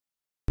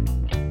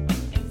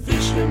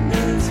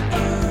Fisherman's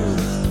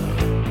Post.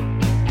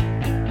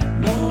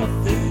 More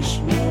fish,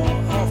 more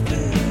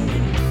often.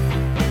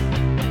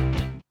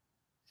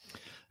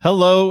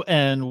 Hello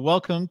and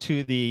welcome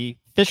to the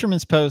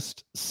Fisherman's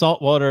Post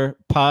Saltwater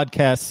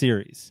Podcast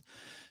Series.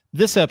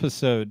 This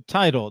episode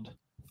titled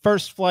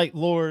First Flight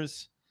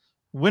Lures,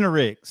 Winter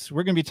Rigs.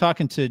 We're going to be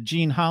talking to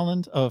Gene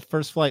Holland of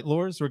First Flight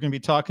Lures. We're going to be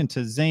talking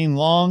to Zane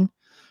Long,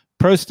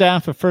 pro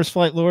staff of First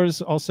Flight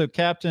Lures, also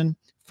captain,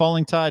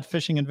 Falling Tide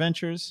Fishing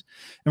Adventures.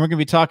 And we're going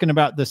to be talking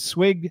about the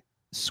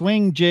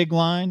swing jig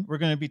line. We're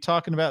going to be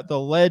talking about the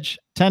ledge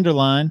tender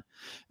line.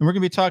 And we're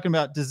going to be talking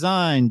about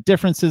design,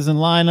 differences in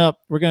lineup.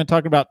 We're going to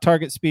talk about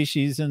target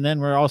species. And then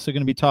we're also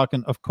going to be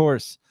talking, of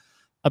course,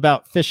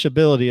 about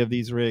fishability of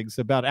these rigs,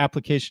 about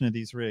application of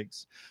these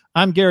rigs.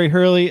 I'm Gary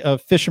Hurley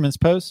of Fisherman's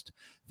Post.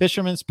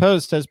 Fisherman's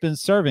Post has been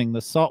serving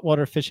the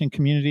saltwater fishing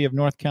community of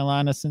North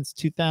Carolina since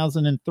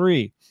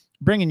 2003,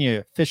 bringing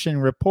you fishing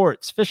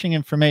reports, fishing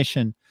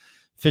information,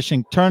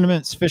 fishing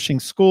tournaments, fishing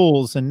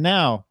schools, and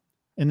now,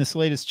 in this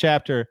latest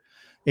chapter,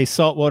 a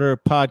saltwater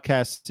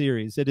podcast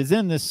series. It is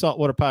in this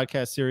saltwater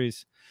podcast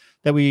series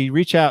that we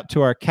reach out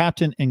to our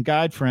captain and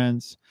guide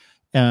friends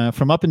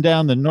from up and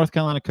down the North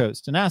Carolina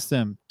coast and ask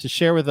them to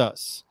share with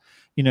us,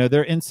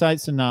 their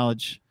insights and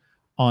knowledge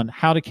on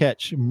how to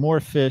catch more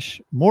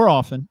fish more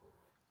often.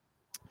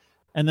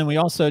 And then we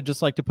also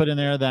just like to put in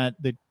there that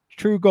the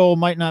true goal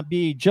might not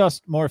be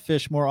just more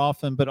fish more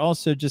often, but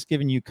also just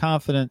giving you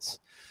confidence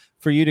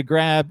for you to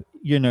grab,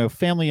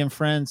 family and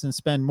friends and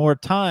spend more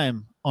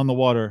time on the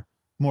water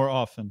more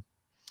often.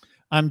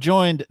 I'm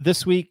joined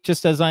this week,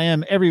 just as I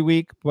am every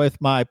week,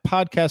 with my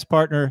podcast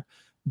partner,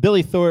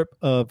 Billy Thorpe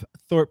of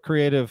Thorpe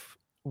Creative.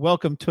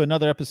 Welcome to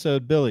another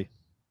episode, Billy.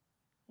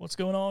 What's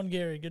going on,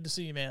 Gary? Good to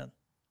see you, man.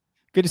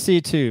 Good to see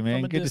you too,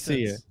 man. Good to see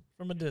you.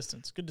 From a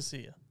distance. Good to see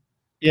you.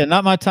 Yeah,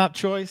 not my top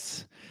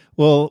choice.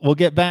 We'll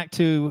get back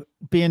to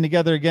being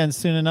together again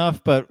soon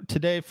enough, but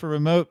today for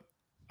remote,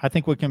 I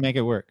think we can make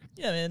it work.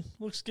 Yeah, man.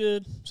 Looks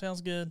good.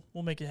 Sounds good.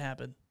 We'll make it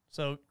happen.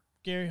 So,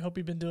 Gary, hope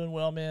you've been doing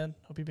well, man.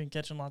 Hope you've been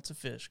catching lots of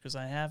fish, because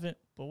I haven't,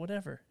 but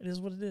whatever. It is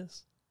what it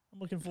is. I'm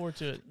looking forward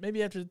to it.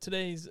 Maybe after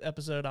today's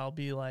episode, I'll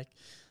be like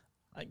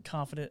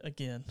confident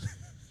again.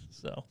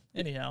 So,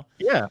 anyhow.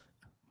 Yeah.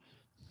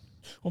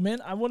 Well,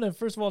 man, I want to,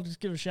 first of all, just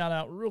give a shout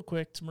out real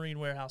quick to Marine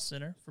Warehouse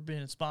Center for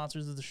being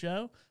sponsors of the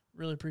show.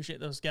 Really appreciate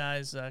those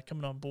guys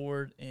coming on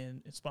board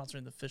and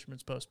sponsoring the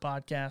Fisherman's Post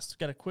podcast.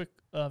 Got a quick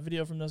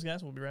video from those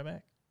guys. We'll be right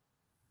back.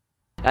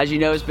 As you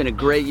know, it's been a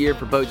great year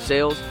for boat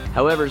sales.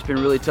 However, it's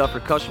been really tough for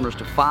customers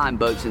to find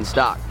boats in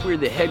stock. We're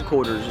the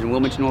headquarters in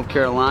Wilmington, North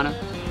Carolina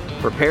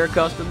for Para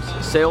Customs,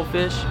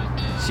 Sailfish,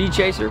 Sea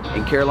Chaser,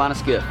 and Carolina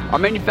Skiff. Our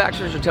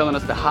manufacturers are telling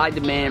us the high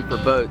demand for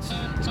boats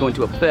is going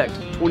to affect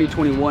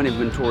 2021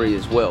 inventory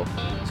as well.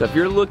 So if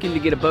you're looking to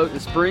get a boat in the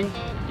spring,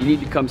 you need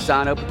to come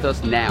sign up with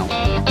us now.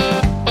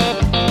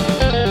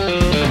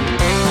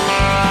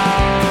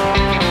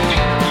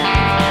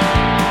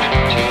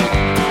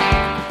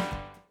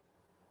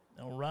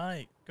 All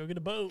right. Go get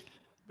a boat.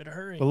 Better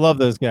hurry. I love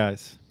those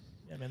guys.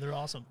 Yeah, man, they're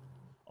awesome.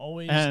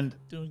 Always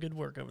doing good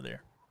work over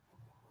there.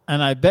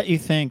 And I bet you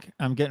think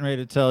I'm getting ready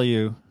to tell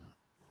you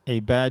a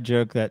bad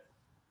joke that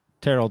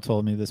Terrell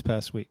told me this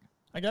past week.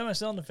 I got my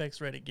sound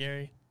effects ready,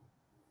 Gary.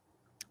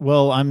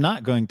 Well, I'm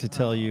not going to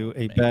tell you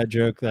a bad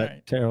joke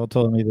that Terrell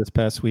told me this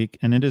past week,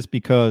 and it is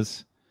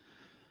because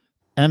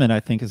Emmett, I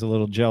think, is a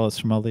little jealous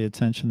from all the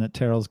attention that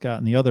Terrell's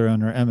gotten. The other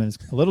owner, Emmett, is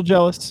a little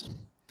jealous.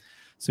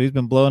 So he's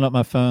been blowing up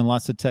my phone,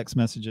 lots of text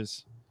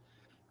messages.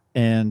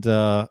 And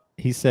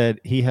he said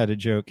he had a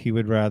joke he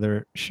would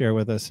rather share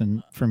with us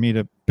and for me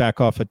to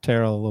back off at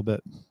Terrell a little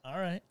bit. All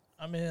right.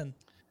 I'm in.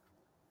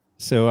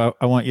 So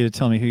I want you to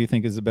tell me who you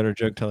think is a better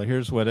joke teller.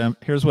 Here's what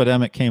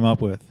Emmett came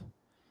up with.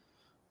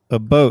 A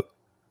boat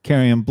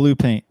carrying blue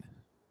paint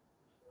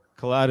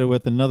collided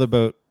with another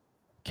boat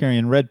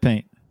carrying red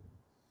paint.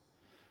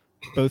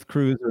 Both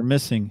crews are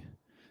missing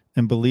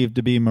and believed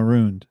to be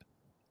marooned.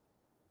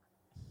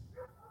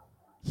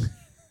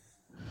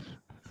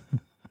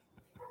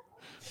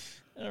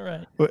 All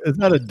right. Is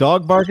that a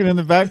dog barking in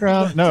the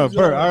background? No,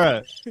 Bert. All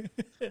right.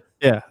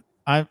 Yeah.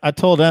 I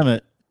told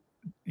Emmett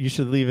you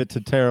should leave it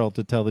to Terrell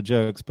to tell the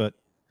jokes, but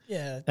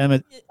yeah,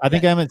 Emmett, I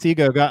think Emmett's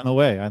ego got in the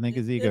way. I think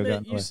his ego got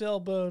in the way. You sell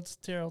boats,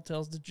 Terrell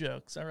tells the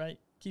jokes. All right.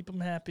 Keep them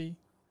happy.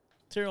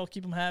 Terrell,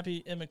 keep them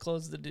happy. Emmett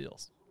closes the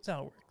deals. That's how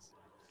it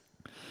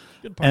works.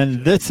 Good part.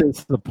 And this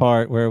is the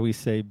part where we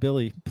say,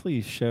 Billy,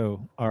 please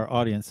show our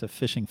audience a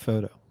fishing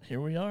photo. Here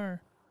we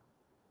are.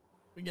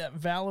 We got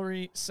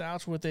Valerie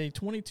Souch with a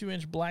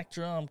 22-inch black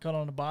drum caught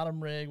on the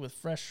bottom rig with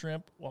fresh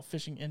shrimp while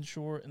fishing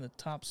inshore in the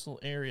topsail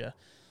area.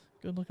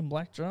 Good-looking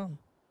black drum.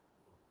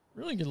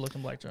 Really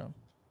good-looking black drum.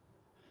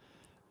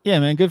 Yeah,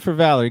 man, good for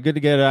Valerie. Good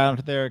to get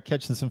out there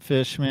catching some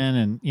fish,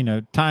 man,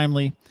 and,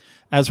 timely.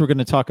 As we're going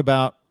to talk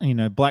about,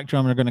 black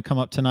drum are going to come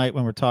up tonight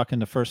when we're talking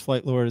to First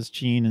Flight Lures,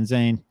 Gene and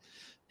Zane.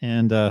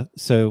 And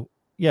so,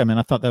 yeah, man,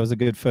 I thought that was a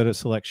good photo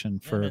selection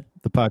for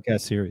the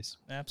podcast series.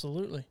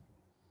 Absolutely.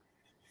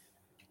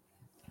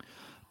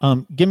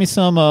 Give me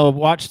some how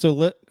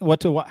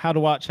to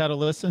watch, how to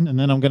listen, and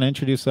then I'm going to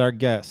introduce our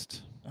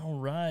guest. All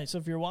right. So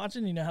if you're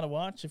watching, you know how to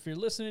watch. If you're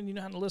listening, you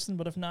know how to listen.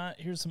 But if not,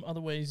 here's some other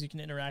ways you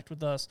can interact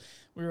with us.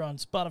 We're on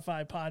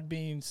Spotify,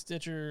 Podbean,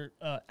 Stitcher,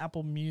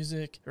 Apple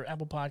Music, or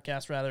Apple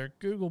Podcasts, rather,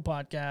 Google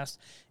Podcasts,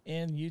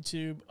 and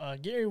YouTube.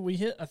 Gary, we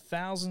hit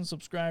 1,000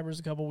 subscribers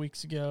a couple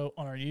weeks ago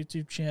on our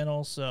YouTube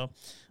channel. So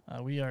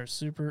we are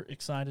super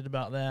excited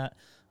about that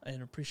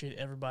and appreciate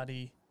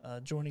everybody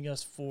joining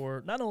us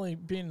for not only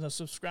being a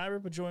subscriber,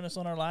 but joining us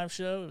on our live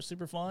show. It was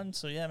super fun.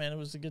 So, yeah, man, it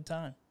was a good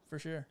time for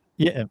sure.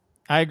 Yeah.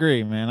 I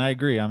agree, man. I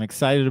agree. I'm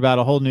excited about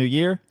a whole new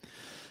year.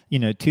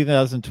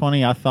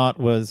 2020, I thought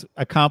was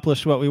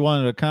accomplished what we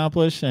wanted to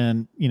accomplish.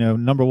 And,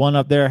 number one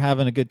up there,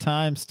 having a good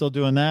time, still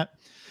doing that.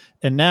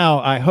 And now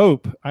I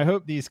hope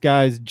these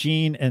guys,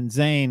 Gene and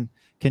Zane,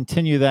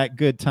 continue that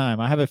good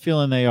time. I have a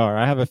feeling they are.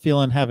 I have a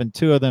feeling having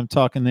two of them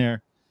talking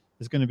there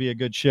is going to be a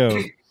good show.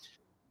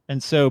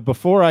 And so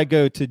before I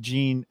go to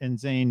Gene and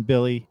Zane,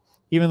 Billy,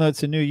 even though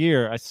it's a new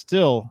year, I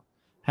still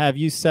have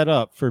you set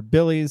up for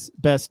Billy's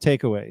best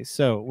takeaways.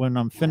 So when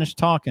I'm finished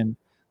talking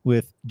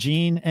with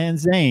Gene and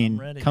Zane,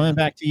 coming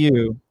back to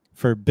you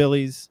for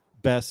Billy's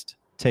best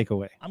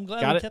takeaway. I'm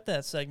glad we kept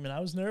that segment. I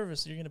was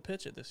nervous you're going to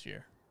pitch it this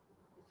year.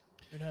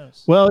 Who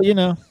knows? Well,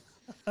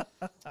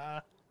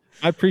 I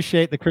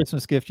appreciate the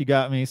Christmas gift you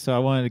got me, so I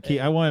wanted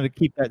to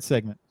keep that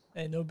segment.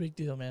 Hey, no big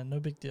deal, man. No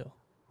big deal.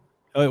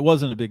 Oh, it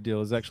wasn't a big deal.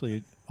 It was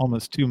actually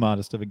almost too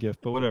modest of a gift,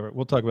 but whatever.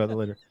 We'll talk about that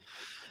later.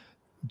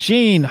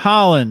 Gene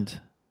Holland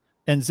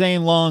and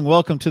Zane Long,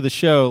 welcome to the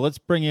show. Let's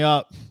bring you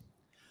up.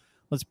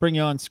 Let's bring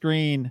you on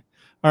screen.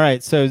 All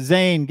right, so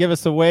Zane, give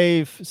us a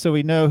wave so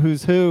we know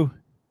who's who.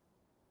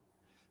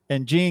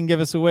 And Gene, give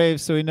us a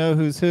wave so we know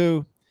who's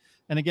who.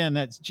 And again,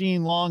 that's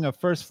Gene Long of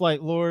First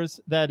Flight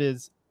Lures.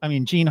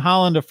 Gene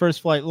Holland of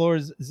First Flight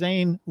Lures,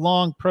 Zane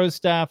Long, Pro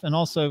Staff, and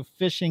also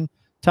Falling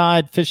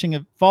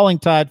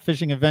Tide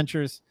Fishing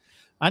Adventures.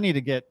 I need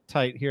to get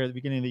tight here at the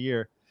beginning of the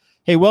year.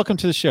 Hey, welcome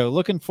to the show.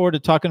 Looking forward to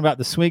talking about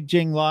the swing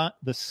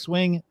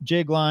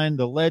jig line,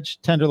 the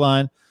ledge tender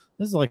line.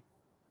 This is like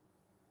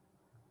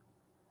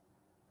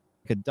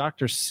a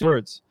Dr.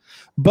 Swords.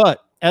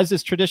 But as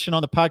is tradition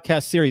on the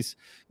podcast series,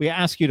 we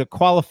ask you to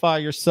qualify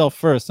yourself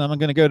first. I'm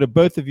going to go to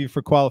both of you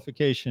for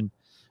qualification.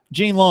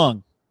 Gene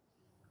Long,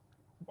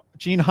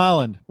 Gene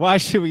Holland, why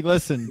should we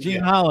listen?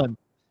 Gene Holland,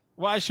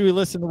 why should we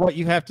listen to what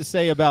you have to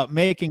say about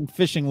making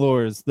fishing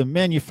lures, the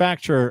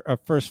manufacturer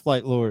of First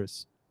Flight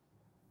Lures?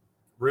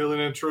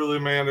 Really and truly,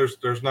 man,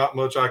 there's not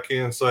much I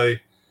can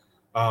say.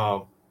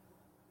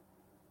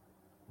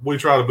 We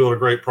try to build a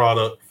great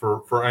product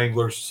for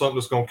anglers, something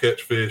that's going to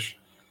catch fish.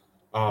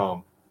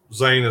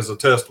 Zane is a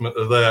testament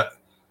to that,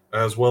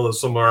 as well as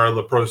some of our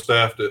other pro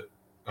staff that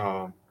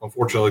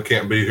unfortunately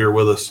can't be here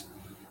with us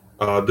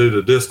due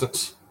to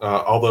distance,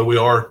 although we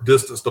are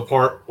distanced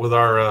apart with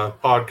our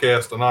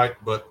podcast tonight.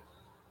 But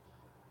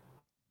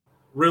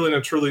really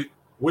and truly,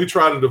 we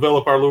try to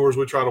develop our lures.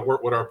 We try to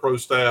work with our pro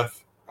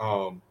staff.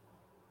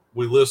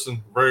 We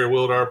listen very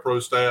well to our pro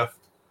staff,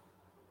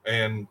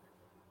 and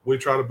we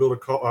try to build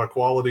a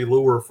quality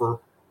lure for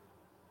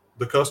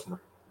the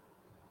customer.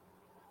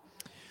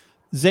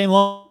 Zane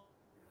Long,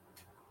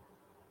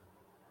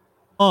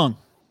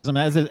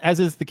 as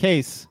is the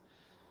case,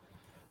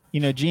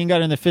 Gene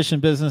got in the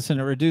fishing business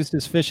and it reduced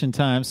his fishing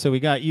time. So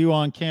we got you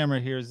on camera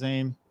here,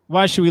 Zane.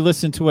 Why should we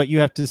listen to what you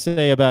have to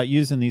say about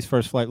using these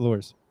First Flight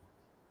lures?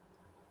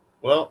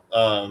 Well,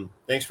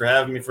 thanks for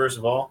having me, first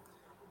of all.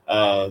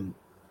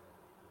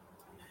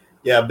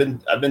 Yeah, I've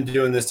been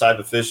doing this type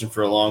of fishing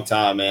for a long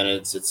time, man.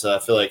 It's I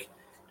feel like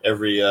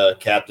every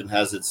captain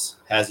has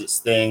its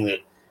thing that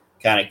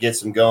kind of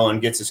gets him going,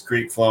 gets his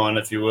creek flowing,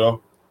 if you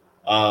will.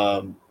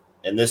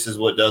 And this is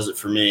what does it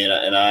for me.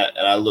 And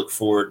I look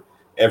forward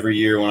every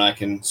year when I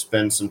can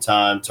spend some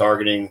time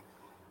targeting,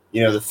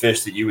 the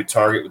fish that you would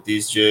target with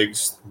these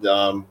jigs,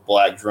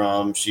 black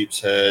drum, sheep's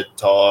head,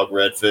 tog,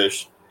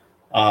 redfish.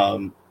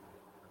 And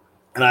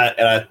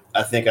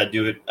I think I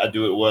do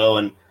it well,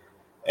 and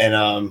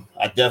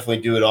I definitely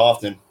do it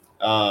often.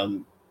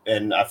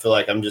 And I feel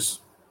like I'm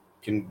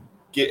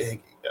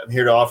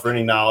here to offer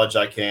any knowledge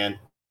I can,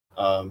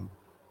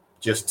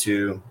 just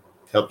to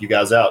help you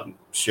guys out and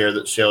share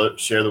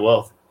the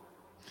wealth.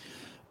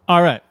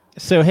 All right.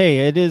 So,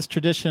 hey, it is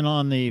tradition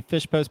on the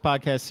Fish Post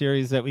podcast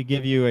series that we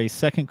give you a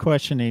second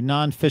question, a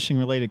non-fishing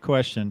related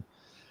question.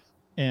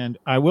 And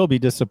I will be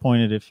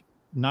disappointed if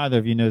neither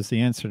of you knows the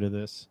answer to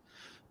this.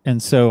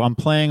 And so I'm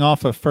playing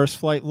off of First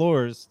Flight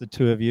Lures, the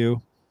two of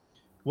you.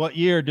 What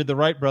year did the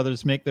Wright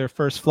brothers make their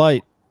first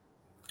flight?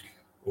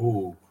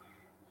 Ooh.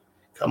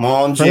 Come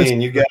on,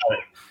 Gene, you got it.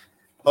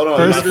 Hold on.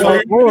 First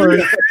Flight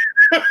Lures.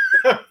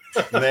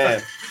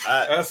 Man,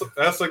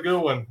 that's a good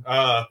one.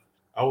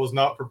 I was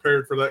not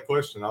prepared for that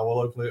question. I will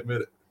openly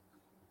admit it.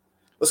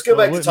 Let's go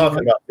back to talking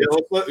about this.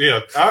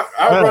 Yeah,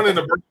 I run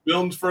into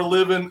buildings for a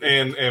living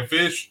and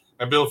fish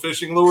and build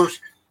fishing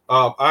lures.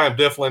 I am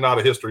definitely not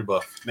a history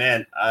buff.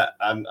 Man,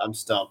 I'm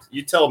stumped.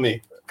 You tell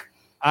me.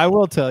 I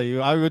will tell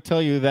you. I would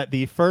tell you that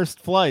the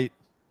first flight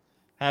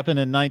happened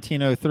in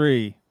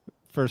 1903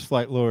 First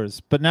Flight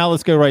lures. But now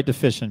let's go right to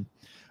fishing.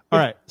 All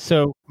right.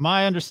 So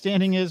my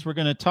understanding is we're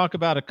going to talk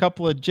about a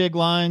couple of jig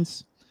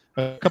lines,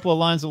 a couple of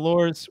lines of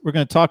lures. We're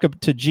going to talk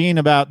to Gene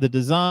about the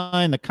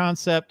design, the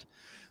concept,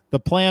 the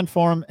plan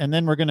for them, and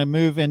then we're going to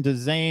move into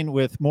Zane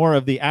with more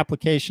of the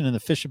application and the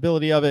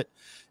fishability of it.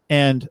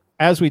 And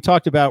as we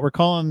talked about, we're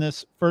calling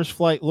this First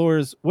Flight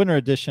Lures Winter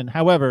Edition.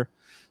 However,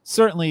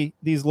 certainly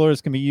these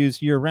lures can be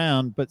used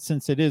year-round, but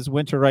since it is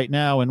winter right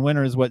now, and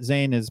winter is what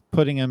Zane is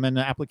putting them in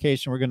the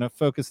application, we're going to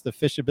focus the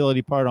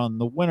fishability part on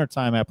the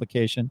wintertime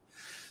application.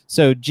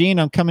 So, Gene,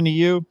 I'm coming to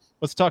you.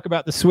 Let's talk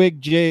about the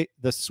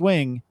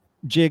swing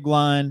jig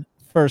line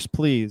first,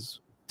 please.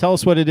 Tell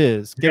us what it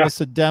is. Give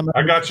us a demo.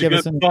 I got you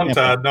good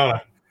tongue-tied,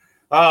 don't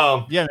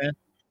I? Yeah, man.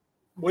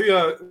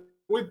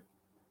 We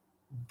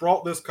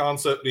brought this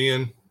concept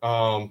in.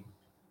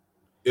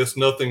 It's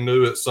nothing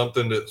new. It's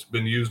something that's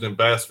been used in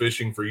bass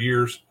fishing for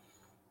years,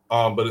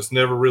 but it's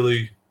never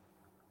really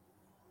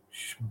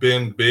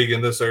been big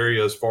in this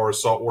area as far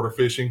as saltwater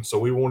fishing. So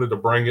we wanted to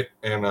bring it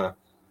and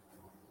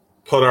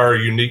put our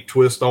unique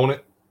twist on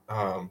it.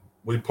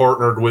 We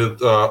partnered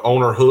with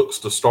Owner Hooks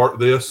to start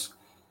this,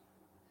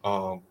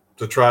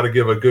 to try to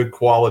give a good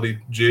quality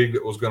jig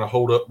that was going to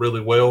hold up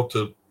really well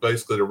to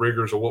basically the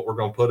rigors of what we're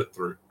going to put it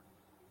through.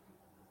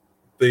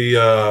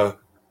 The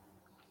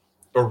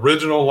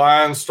original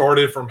line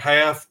started from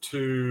half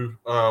to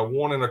 1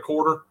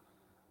 1/4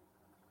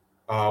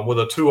 with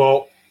a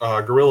 2-aught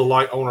Gorilla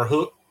Light Owner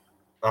hook.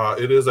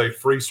 It is a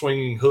free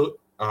swinging hook.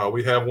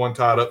 We have one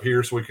tied up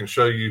here so we can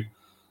show you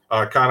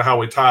kind of how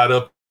we tie it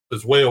up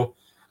as well.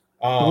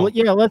 Well,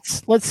 yeah,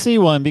 let's see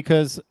one,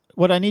 because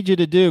what I need you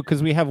to do,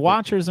 because we have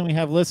watchers and we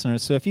have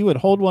listeners. So if you would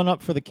hold one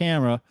up for the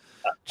camera,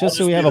 just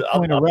so we have a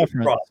point of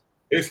reference.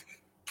 He's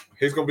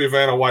going to be a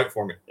Vanna White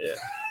for me. Yeah.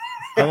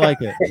 I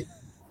like it.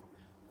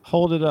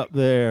 Hold it up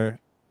there.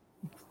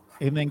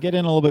 And then get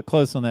in a little bit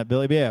close on that,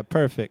 Billy. Yeah,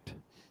 perfect.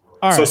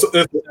 All right. So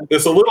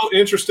it's a little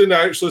interesting to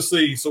actually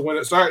see. So when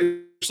it's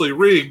actually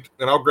rigged,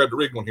 and I'll grab the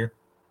rigged one here.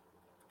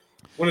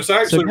 When it's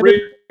actually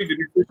rigged,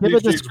 give a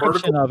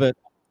description of it.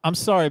 I'm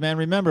sorry, man.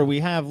 Remember, we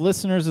have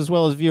listeners as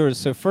well as viewers.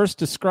 So first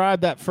describe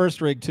that first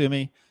rig to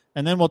me,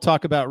 and then we'll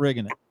talk about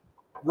rigging it.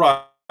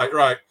 Right.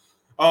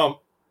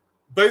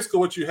 Basically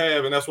what you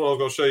have, and that's what I was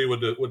going to show you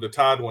with the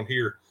tied one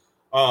here.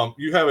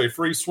 You have a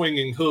free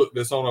swinging hook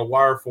that's on a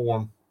wire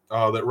form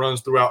that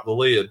runs throughout the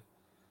lid.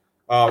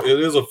 It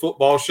is a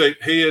football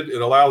shaped head. It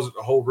allows it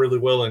to hold really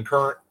well in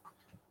current.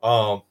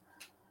 And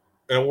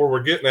where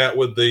we're getting at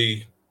with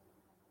the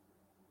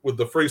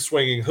free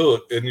swinging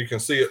hook, and you can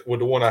see it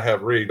with the one I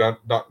have rigged. I'm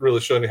not really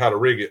showing you how to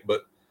rig it,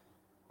 but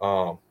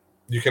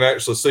you can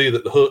actually see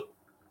that the hook,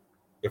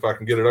 if I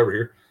can get it over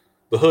here,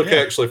 the hook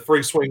actually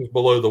free swings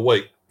below the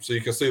weight. So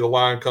you can see the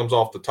line comes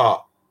off the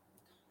top.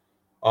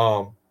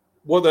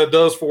 What that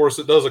does for us,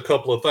 it does a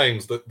couple of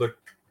things.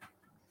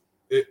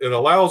 It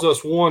allows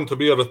us, one, to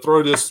be able to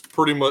throw this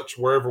pretty much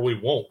wherever we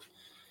want.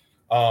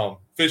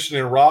 Fishing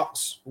in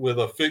rocks with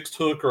a fixed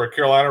hook or a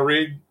Carolina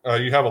rig,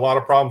 you have a lot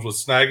of problems with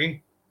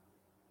snagging.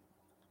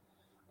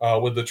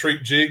 With the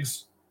treat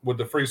jigs, with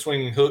the free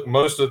swinging hook,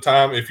 most of the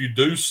time, if you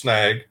do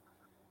snag,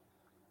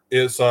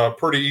 it's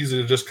pretty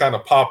easy to just kind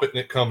of pop it and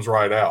it comes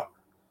right out.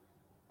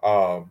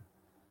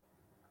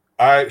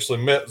 I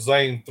actually met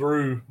Zane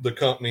through the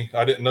company.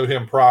 I didn't know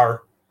him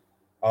prior.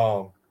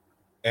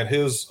 And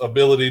his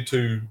ability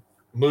to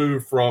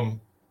move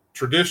from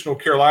traditional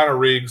Carolina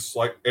rigs,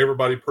 like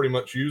everybody pretty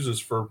much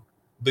uses for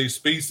these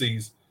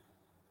species,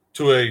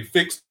 to a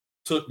fixed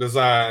hook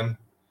design,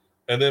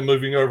 and then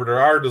moving over to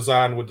our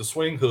design with the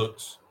swing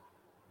hooks,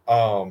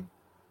 the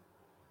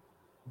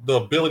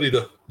ability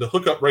to the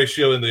hookup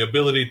ratio and the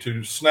ability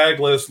to snag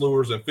less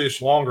lures and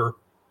fish longer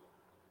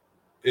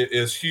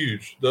is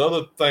huge. The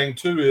other thing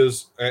too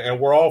is, and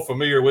we're all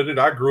familiar with it,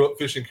 I grew up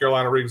fishing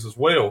Carolina rigs as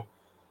well.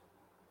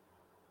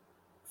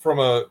 From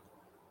a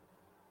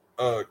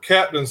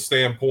captain's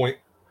standpoint,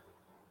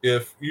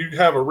 if you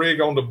have a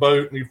rig on the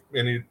boat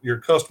and your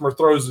customer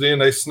throws it in,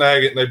 they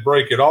snag it and they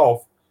break it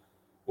off,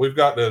 we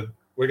got to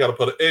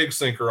put an egg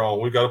sinker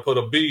on. We got to put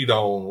a bead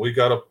on. We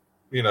got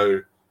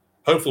to,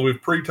 hopefully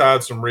we've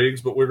pre-tied some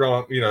rigs, but we're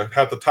going to,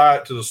 have to tie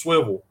it to the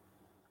swivel.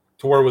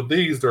 To where with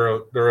these, they're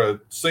a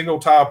single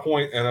tie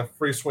point and a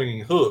free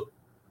swinging hook.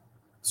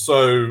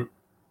 So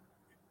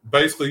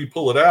basically you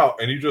pull it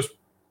out and you just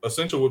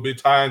essentially would be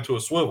tying to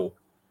a swivel.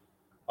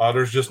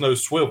 There's just no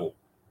swivel.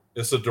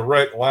 It's a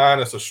direct line.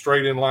 It's a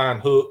straight in line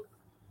hook.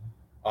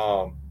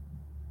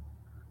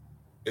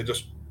 It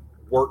just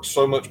works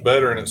so much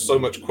better and it's so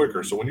much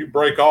quicker. So when you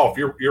break off,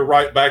 you're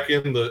right back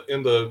in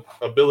the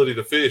ability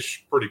to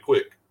fish pretty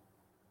quick.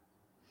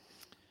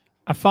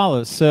 I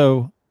follow.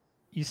 So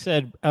you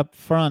said up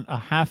front a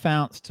 1/2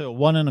 ounce to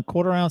 1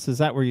 1/4 ounce. Is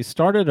that where you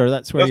started, or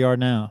that's where you are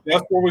now?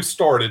 That's where we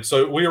started.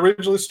 So we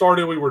originally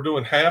started, we were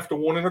doing 1/2 to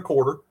 1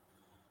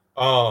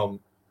 1/4.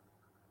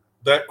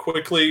 That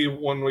quickly,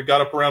 when we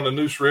got up around the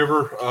Noose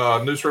River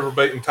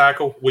bait and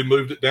tackle, we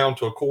moved it down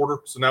to 1/4.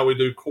 So now we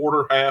do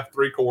 1/4, 1/2,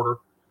 3/4,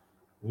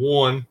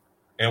 1,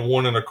 and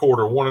 1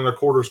 1/4. 1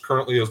 1/4 is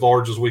currently as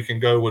large as we can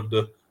go with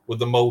the with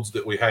the molds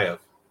that we have.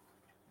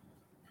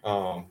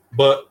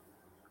 But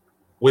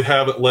we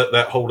haven't let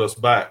that hold us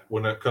back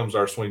when it comes to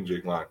our swing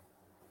jig line.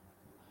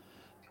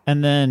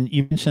 And then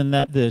you mentioned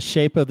that the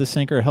shape of the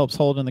sinker helps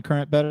hold in the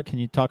current better. Can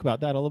you talk about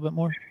that a little bit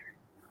more?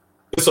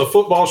 It's a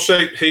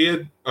football-shaped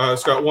head.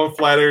 It's got one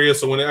flat area,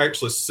 so when it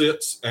actually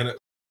sits, and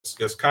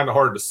it's kind of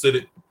hard to sit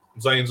it.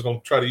 Zane's going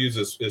to try to use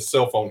his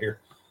cell phone here.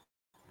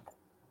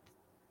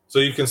 So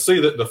you can see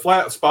that the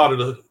flat spot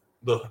of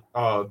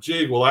the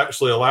jig will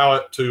actually allow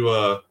it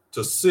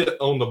to sit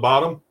on the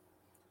bottom,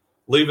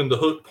 leaving the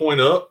hook point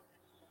up.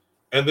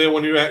 And then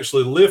when you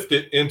actually lift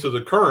it into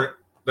the current,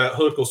 that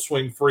hook will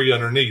swing free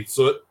underneath.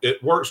 So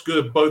it works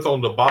good both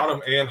on the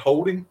bottom and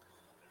holding.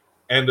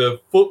 And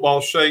the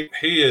football-shaped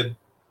head,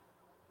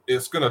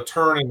 it's going to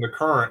turn in the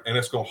current, and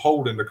it's going to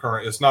hold in the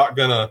current. It's not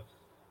going to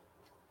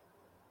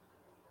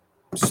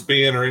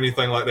spin or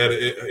anything like that.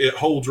 It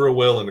holds real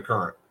well in the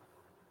current.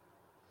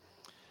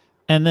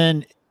 And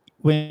then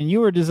when you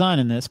were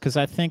designing this, because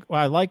I think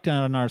I liked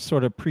on our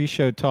sort of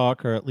pre-show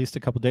talk, or at least a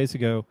couple of days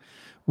ago,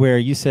 where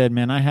you said,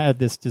 man, I had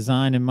this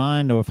design in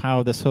mind of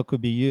how this hook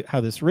would be, how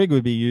this rig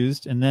would be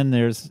used. And then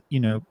there's,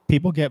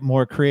 people get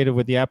more creative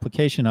with the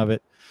application of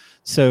it.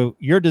 So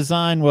your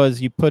design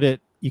was you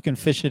can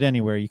fish it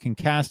anywhere. You can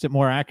cast it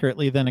more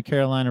accurately than a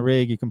Carolina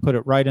rig. You can put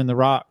it right in the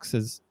rocks.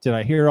 Did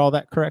I hear all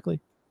that correctly?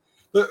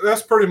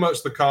 That's pretty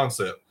much the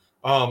concept.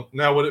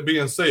 Now, with it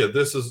being said,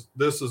 this is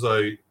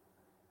a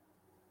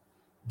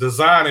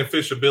design and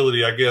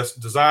fishability. I guess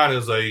design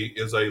is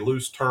a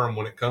loose term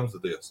when it comes to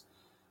this.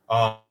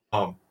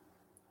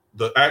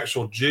 The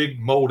actual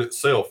jig mold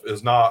itself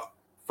is not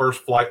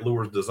First Flight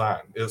Lures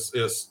design. It's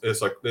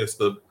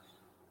the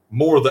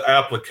more the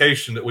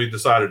application that we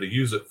decided to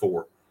use it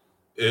for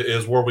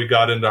is where we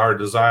got into our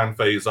design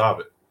phase of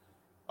it.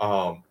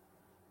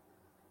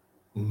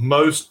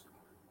 Most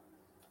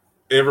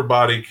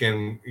everybody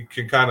can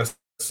kind of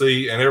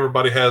see, and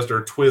everybody has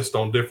their twist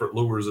on different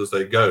lures as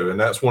they go, and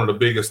that's one of the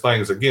biggest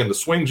things. Again, the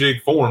swing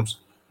jig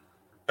forms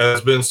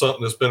has been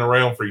something that's been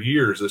around for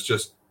years. It's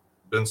just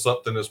been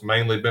something that's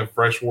mainly been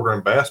freshwater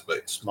and bass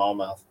based.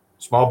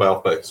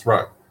 Smallmouth based,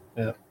 right?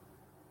 Yeah.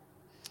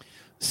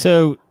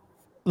 So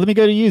let me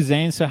go to you,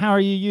 Zane. So how are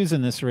you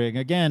using this rig?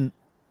 Again,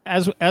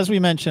 as we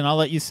mentioned, I'll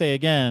let you say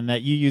again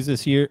that you use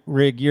this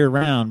rig year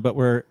round, but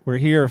we're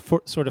here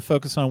sort of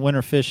focused on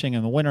winter fishing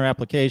and the winter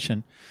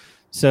application.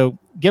 So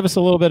give us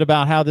a little bit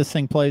about how this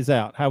thing plays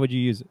out. How would you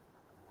use it?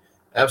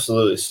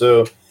 Absolutely.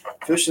 So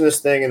fishing this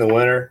thing in the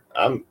winter,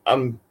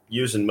 I'm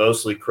using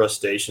mostly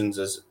crustaceans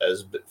as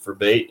for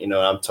bait.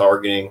 I'm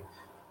targeting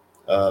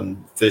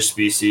fish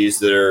species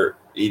that are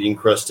eating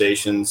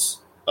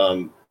crustaceans,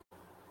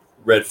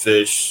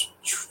 redfish,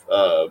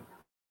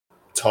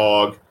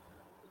 tog,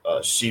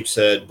 sheep's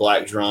head,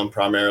 black drum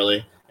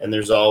primarily, and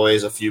there's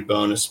always a few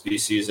bonus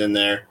species in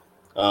there.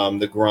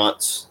 The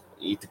grunts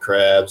eat the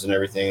crabs and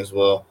everything as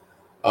well.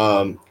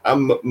 I'm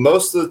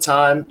most of the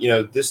time,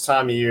 this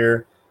time of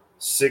year,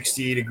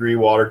 60-degree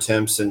water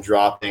temps and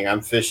dropping.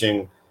 I'm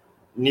fishing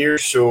near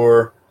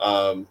shore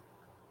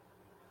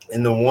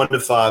in the 1 to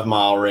 5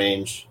 mile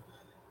range,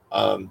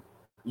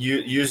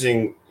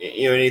 using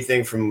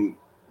anything from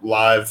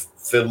live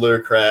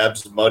fiddler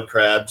crabs, mud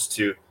crabs,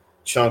 to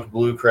chunk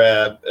blue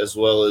crab, as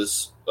well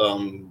as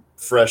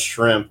fresh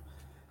shrimp,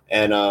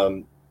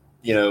 and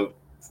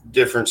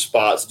different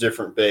spots,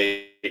 different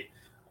bait.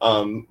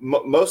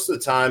 Most of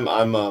the time,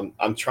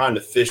 I'm trying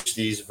to fish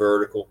these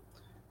vertical,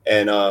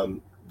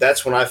 and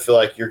that's when I feel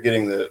like you're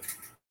getting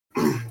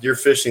you're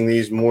fishing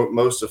these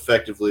most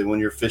effectively when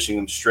you're fishing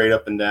them straight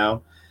up and down.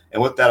 And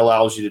what that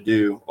allows you to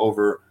do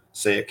over,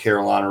 say, a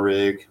Carolina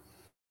rig,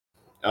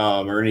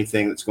 or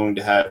anything that's going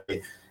to have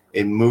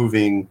a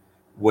moving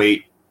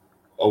weight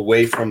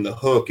away from the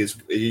hook is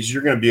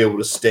you're going to be able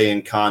to stay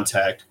in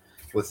contact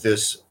with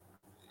this,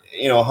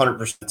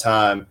 100% of the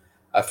time.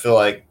 I feel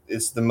like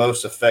it's the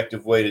most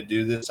effective way to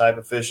do this type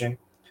of fishing.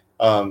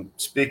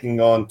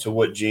 Speaking on to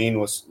what Gene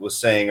was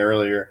saying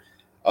earlier,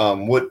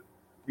 what,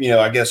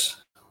 I guess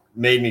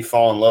made me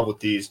fall in love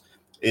with these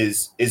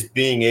is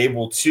being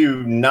able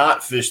to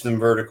not fish them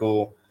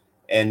vertical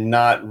and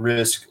not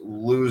risk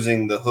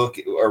losing the hook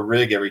or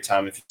rig every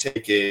time. If you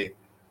take the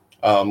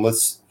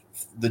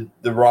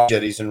rock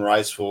jetties in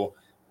Riceville,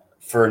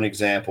 for an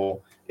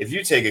example, if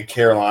you take a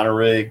Carolina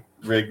rig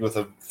rigged with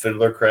a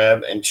fiddler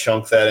crab and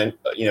chunk that in,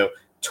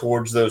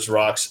 towards those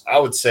rocks, I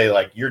would say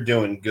like you're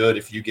doing good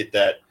if you get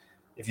that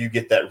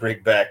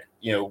rig back,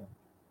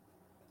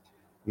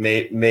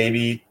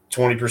 maybe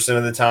 20%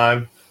 of the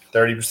time,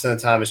 30% of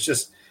the time.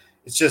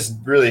 It's just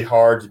really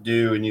hard to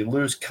do, and you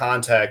lose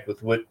contact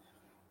with the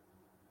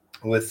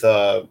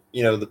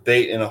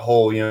bait in a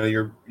hole.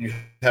 You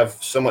have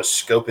so much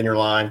scope in your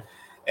line,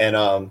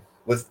 and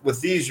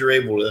with these you're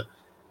able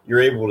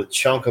to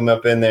chunk them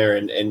up in there,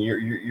 and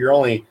you're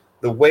only,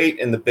 the weight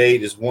and the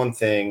bait is one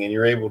thing, and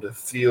you're able to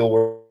feel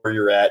where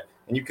you're at,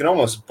 and you can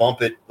almost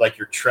bump it like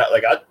you're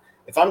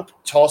if I'm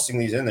tossing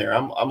these in there,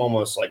 I'm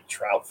almost like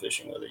trout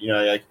fishing with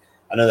it.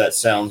 I know that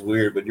sounds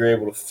weird, but you're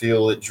able to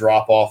feel it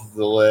drop off of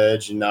the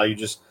ledge, and now you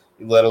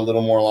let a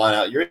little more line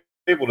out. You're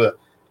able to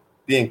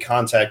be in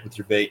contact with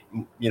your bait,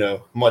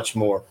 much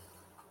more.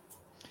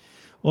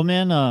 Well,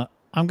 man,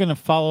 I'm going to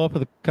follow up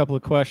with a couple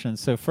of questions.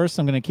 So first,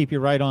 I'm going to keep you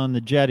right on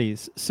the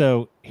jetties.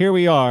 So here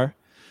we are,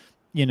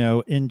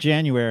 in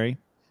January,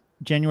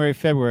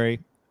 February.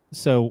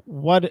 So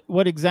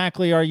what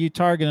exactly are you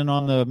targeting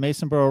on the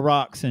Mason Borough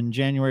rocks in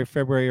January,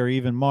 February, or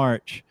even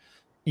March?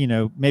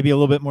 Maybe a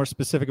little bit more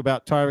specific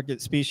about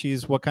target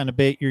species, what kind of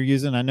bait you're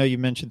using. I know you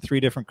mentioned 3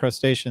 different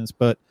crustaceans,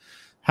 but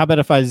how about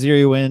if I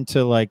zero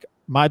into like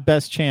my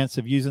best chance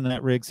of using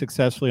that rig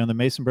successfully on the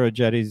Mason Borough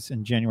jetties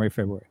in January,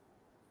 February?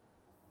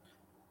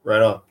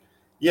 Right on.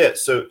 Yeah.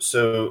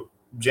 So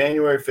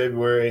January,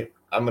 February,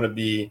 I'm gonna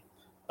be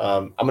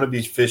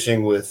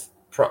fishing with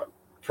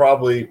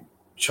probably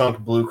chunk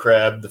blue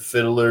crab. The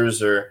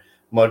fiddlers or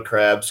mud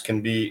crabs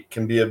can be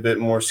a bit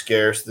more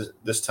scarce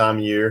this time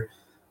of year,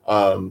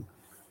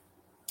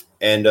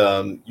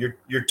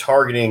 you're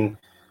targeting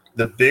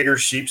the bigger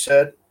sheep's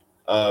head,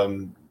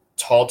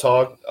 tall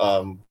tog,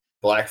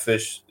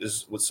 blackfish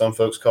is what some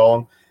folks call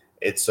them.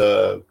 It's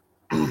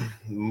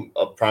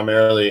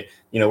primarily,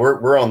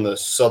 we're on the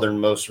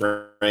southernmost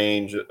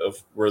range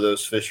of where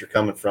those fish are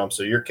coming from.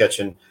 So you're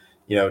catching,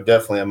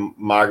 definitely a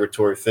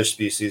migratory fish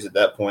species at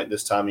that point.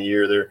 This time of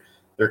year,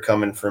 they're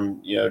coming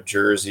from,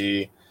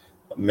 Jersey,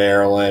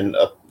 Maryland,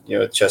 up,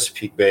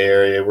 Chesapeake Bay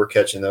area. We're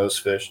catching those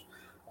fish.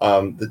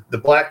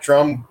 The black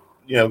drum,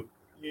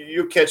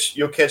 you'll catch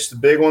the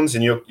big ones,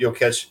 and you'll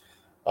catch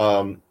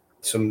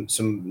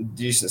some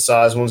decent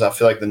sized ones. I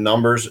feel like the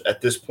numbers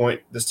at this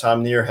point, this time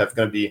of the year, have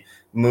going to be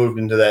moved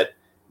into that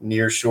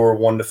near shore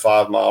 1 to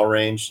 5 mile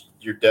range.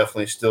 You're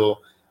definitely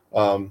still,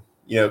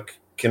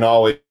 can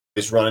always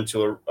run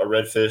into a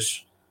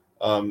redfish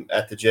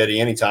at the jetty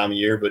any time of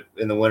year, but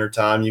in the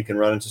wintertime, you can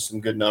run into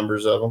some good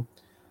numbers of them.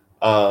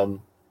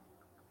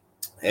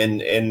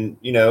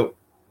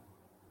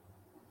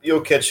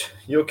 You'll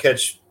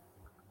catch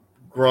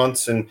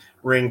grunts and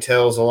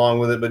ringtails along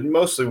with it, but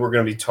mostly we're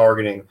going to be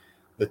targeting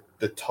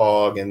the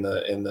tog and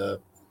the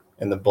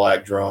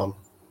black drum,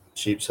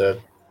 sheep's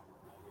head.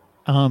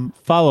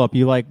 Follow up.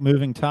 You like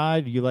moving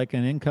tide? You like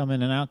an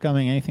incoming and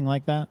outgoing? Anything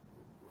like that?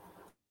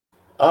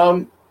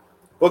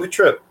 Book a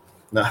trip.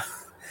 No.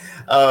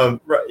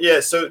 Right. Yeah.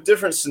 So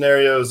different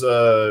scenarios.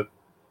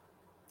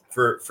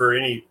 For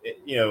any,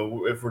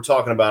 if we're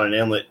talking about an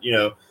inlet,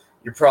 you're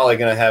probably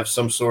going to have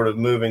some sort of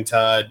moving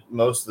tide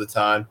most of the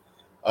time.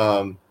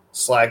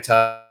 Slack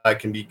tide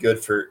can be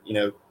good for,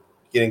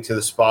 getting to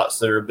the spots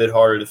that are a bit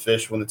harder to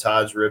fish when the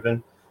tide's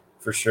ripping,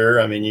 for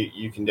sure. I mean,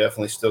 you can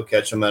definitely still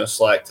catch them at a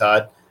slack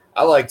tide.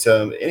 I like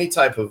to, any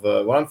type of,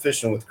 when I'm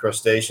fishing with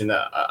crustacean,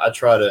 I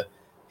try to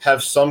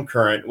have some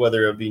current,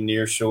 whether it be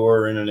near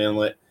shore or in an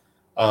inlet,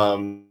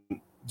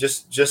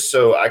 just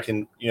so I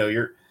can,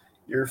 you're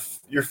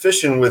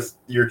fishing with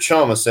your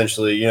chum,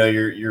 essentially.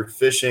 You're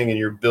fishing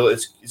and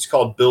it's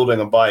called building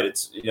a bite.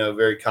 It's,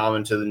 very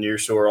common to the near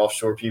shore,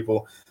 offshore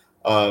people.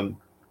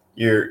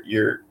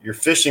 You're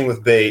fishing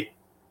with bait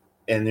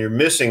and you're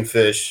missing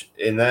fish,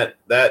 and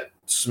that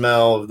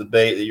smell of the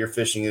bait that you're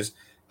fishing is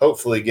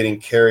hopefully getting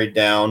carried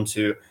down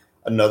to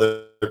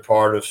another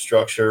part of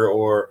structure,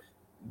 or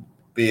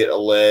be it a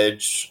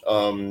ledge,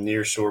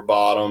 near shore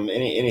bottom,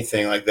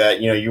 anything like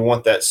that. You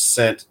want that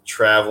scent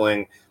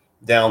traveling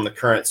down the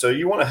current. So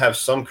you want to have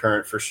some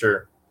current for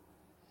sure.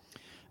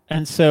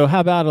 And so how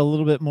about a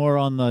little bit more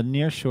on the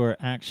nearshore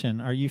action?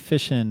 Are you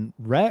fishing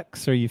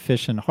wrecks? Are you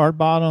fishing hard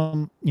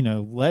bottom,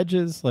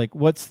 ledges? Like,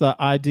 what's the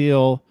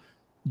ideal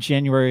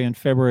January and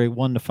February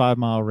 1 to 5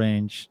 mile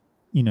range,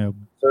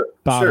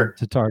 bottom Sure.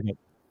 to target?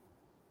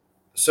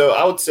 So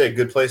I would say a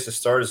good place to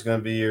start is going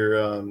to be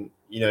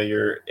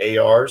your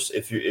ARs.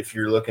 If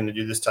you're looking to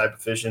do this type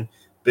of fishing,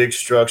 big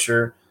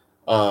structure,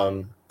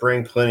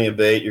 bring plenty of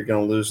bait. You're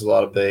going to lose a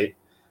lot of bait.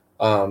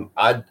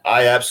 I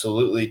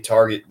absolutely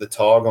target the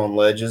tog on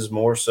ledges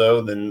more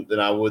so than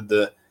I would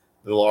the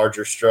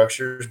larger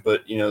structures.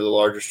 But the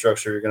larger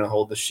structure, you're going to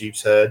hold the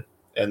sheep's head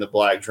and the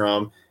black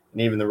drum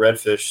and even the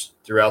redfish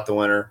throughout the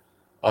winter.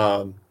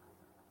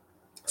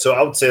 So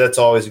I would say that's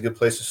always a good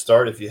place to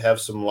start if you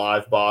have some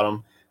live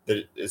bottom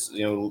that is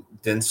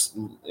dense,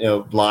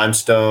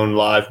 limestone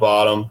live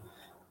bottom,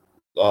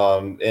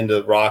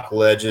 into rock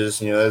ledges.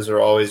 Those are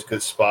always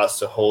good spots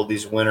to hold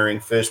these wintering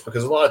fish,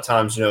 because a lot of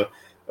times,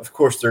 of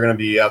course, they're going to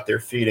be out there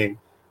feeding.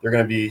 They're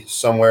going to be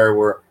somewhere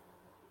where,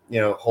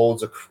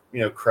 holds of,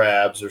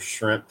 crabs or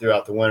shrimp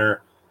throughout the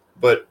winter.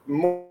 But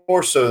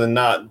more so than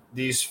not,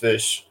 these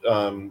fish,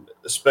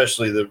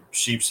 especially the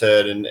sheep's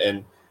head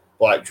and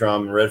black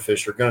drum and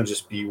redfish, are going to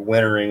just be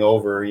wintering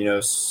over,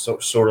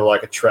 sort of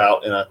like a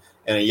trout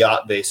in a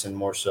yacht basin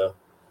more so.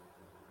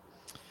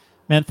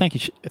 Man, thank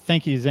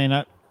you,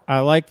 Zane. I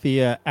like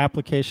the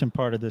application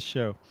part of this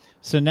show.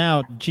 So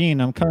now, Gene,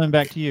 I'm coming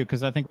back to you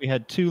because I think we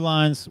had 2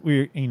 lines.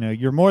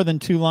 You're more than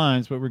 2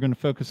 lines, but we're going to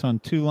focus on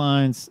 2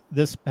 lines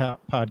this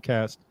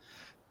podcast.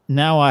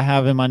 Now I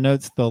have in my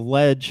notes the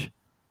ledge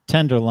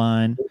tender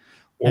line.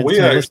 Well,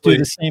 let's do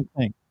the same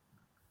thing.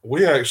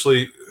 We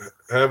actually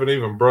haven't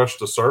even brushed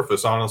the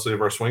surface, honestly,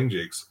 of our swing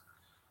jigs.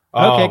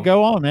 Okay,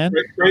 go on, man.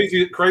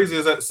 Crazy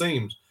as that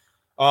seems.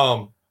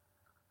 Our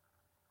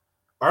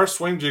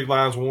swing jig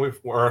lines,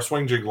 our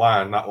swing jig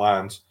line, not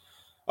lines,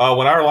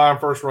 when our line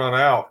first run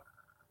out,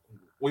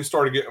 we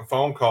started getting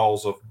phone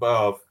calls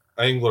of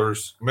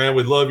anglers. Man,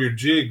 we love your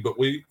jig, but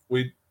we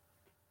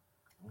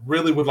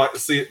really would like to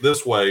see it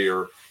this way,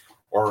 or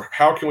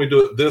how can we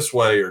do it this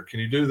way, or can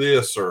you do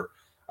this, or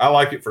I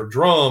like it for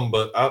drum,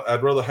 but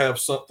I'd rather have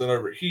something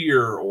over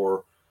here,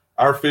 or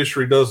our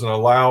fishery doesn't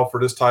allow for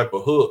this type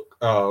of hook.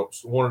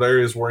 One of the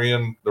areas we're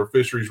in, their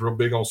fishery is real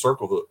big on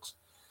circle hooks.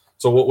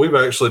 So what we've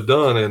actually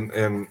done,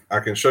 and I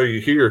can show you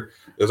here,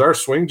 is our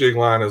swing jig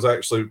line is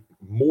actually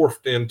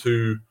morphed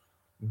into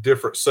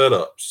different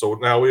setups. So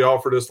now we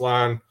offer this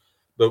line.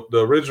 The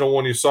original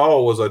one you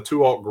saw was a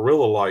 2-aught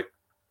Gorilla Light.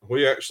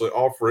 We actually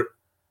offer it,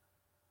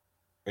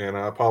 and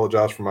I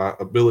apologize for my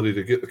ability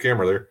to get the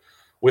camera there.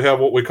 We have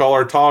what we call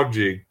our tog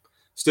jig,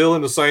 still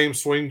in the same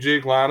swing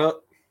jig lineup,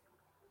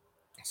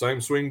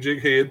 same swing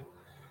jig head,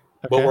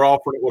 but we're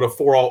offering it with a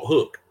 4-aught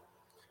hook.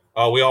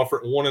 We offer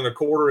it 1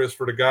 1/4 is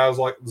for the guys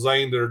like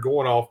Zane that are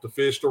going off to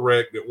fish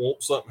direct, that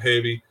want something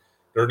heavy.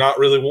 They're not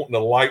really wanting to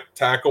light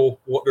tackle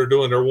what they're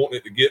doing. They're wanting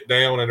it to get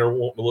down, and they're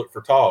wanting to look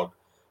for tog.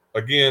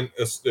 Again,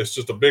 it's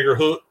just a bigger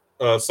hook,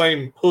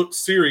 same hook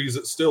series.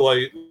 It's still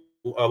a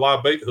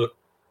live bait hook,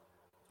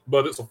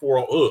 but it's a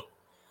 4-aught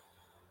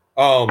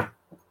hook.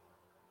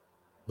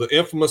 The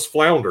infamous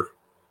flounder,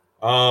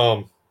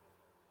 a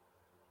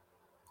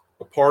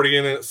party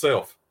in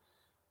itself.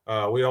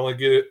 We only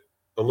get it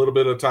a little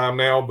bit of time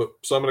now, but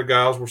some of the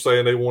guys were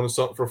saying they wanted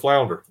something for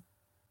flounder.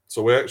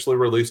 So we actually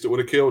released it with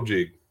a kill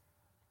jig.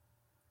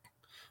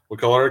 We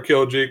call it our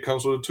kill jig,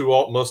 comes with a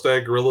 2-aught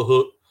Mustang Gorilla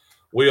hook.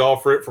 We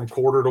offer it from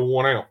 1/4 to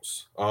 1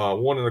 ounce.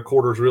 1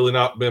 1/4 has really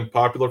not been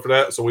popular for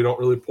that, so we don't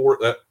really pour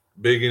it that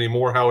big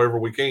anymore, however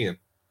we can.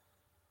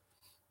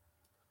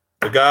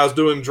 The guys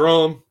doing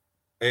drum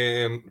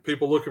and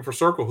people looking for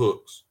circle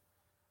hooks,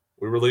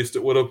 we released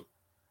it with a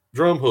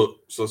drum hook.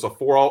 So it's a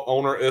 4-aught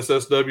owner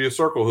SSW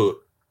circle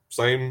hook.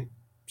 Same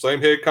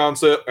head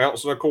concept, 1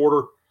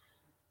 1/4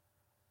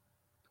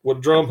 with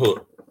a drum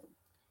hook.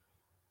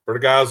 For the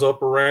guys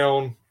up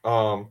around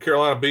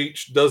Carolina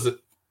Beach, does it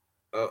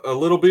a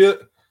little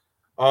bit.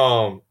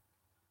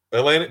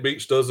 Atlantic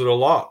Beach does it a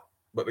lot,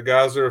 but the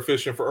guys that are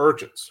fishing for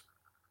urchins,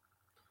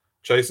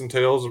 Chasing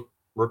Tails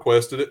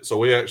requested it, so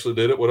we actually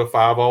did it with a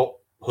 5-aught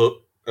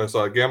hook. That's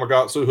a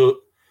Gamakatsu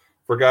hook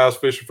for guys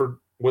fishing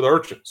with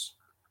urchins.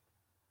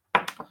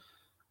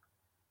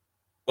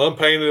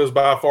 Unpainted is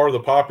by far the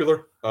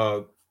popular.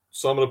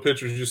 Some of the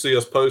pictures you see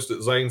us post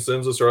that Zane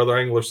sends us or other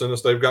anglers send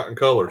us, they've gotten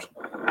colors.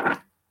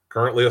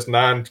 Currently, it's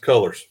 9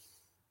 colors.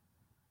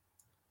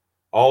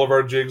 All of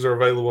our jigs are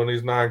available in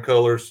these 9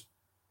 colors.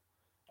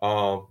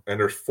 And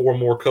there's 4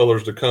 more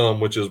colors to come,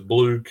 which is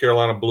blue,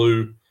 Carolina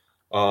blue,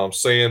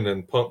 sand,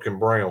 and pumpkin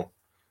brown.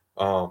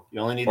 You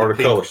only need the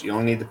pink colors. You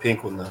only need the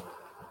pink one, though.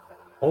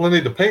 Only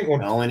need the pink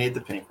one. You only need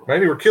the pink one.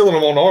 Maybe we're killing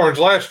them on the orange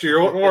last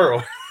year. What in the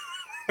world?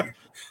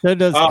 So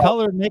does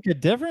color make a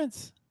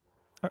difference?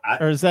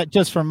 Or is that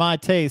just for my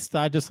taste?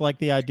 I just like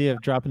the idea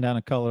of dropping down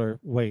a color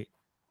weight.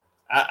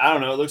 I don't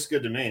know. It looks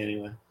good to me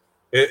anyway.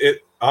 It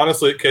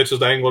honestly, it catches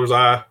the angler's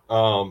eye.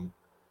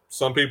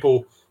 Some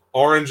people,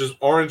 orange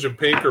and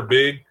pink are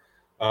big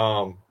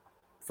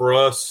for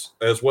us,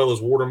 as well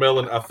as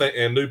watermelon, I think,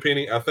 and new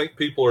penny. I think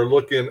people are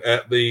looking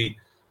at the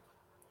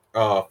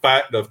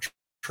fact of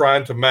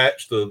trying to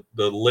match the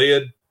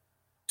lead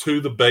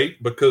to the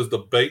bait, because the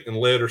bait and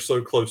lead are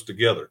so close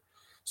together.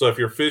 So if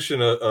you're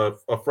fishing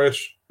a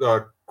fresh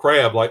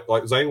crab,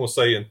 like Zane was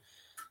saying,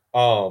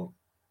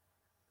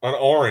 an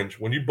orange,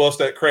 when you bust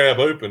that crab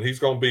open, he's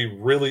going to be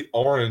really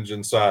orange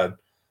inside.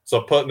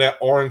 So putting that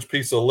orange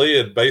piece of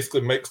lead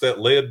basically makes that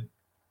lead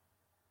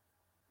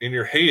in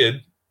your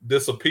head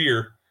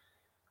disappear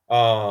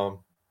to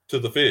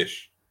the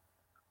fish.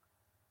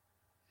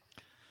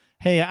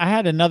 Hey, I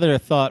had another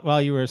thought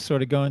while you were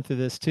sort of going through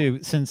this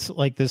too, since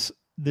like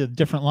the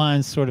different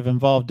lines sort of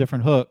involve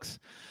different hooks.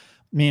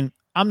 I mean,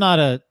 I'm not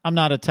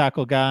a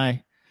tackle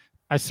guy.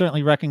 I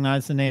certainly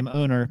recognize the name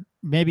Owner.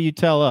 Maybe you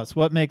tell us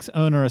what makes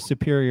Owner a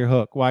superior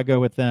hook. Why go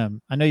with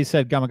them? I know you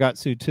said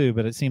Gamakatsu too,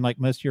 but it seemed like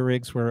most of your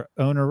rigs were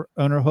Owner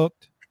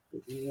hooked.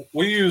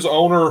 We use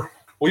Owner.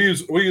 We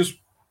use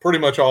pretty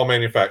much all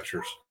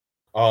manufacturers.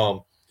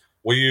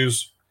 We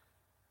use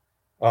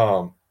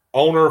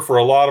Owner for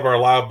a lot of our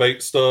live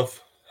bait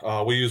stuff.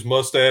 We use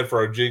Mustad for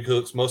our jig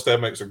hooks. Mustad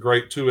makes a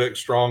great 2X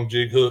strong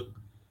jig hook.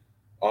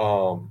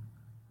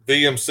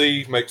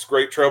 VMC makes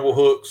great treble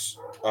hooks,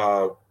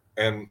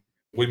 and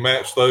we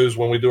match those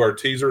when we do our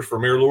teasers for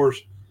mirror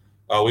lures.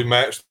 We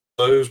match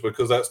those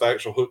because that's the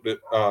actual hook that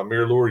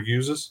mirror lure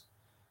uses,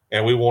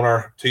 and we want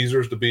our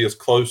teasers to be as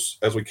close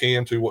as we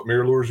can to what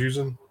mirror lure is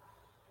using.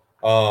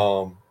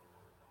 But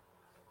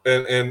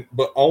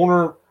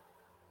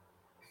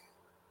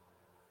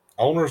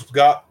Owner's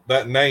got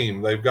that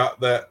name. They've got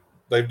that.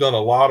 They've done a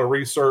lot of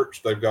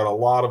research. They've got a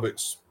lot of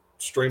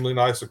extremely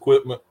nice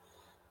equipment.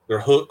 Their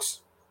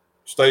hooks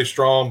stay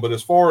strong. But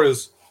as far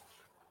as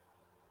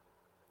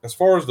as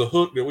far as the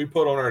hook that we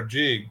put on our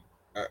jig,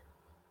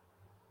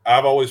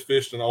 I've always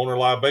fished an owner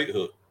live bait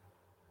hook.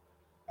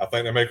 I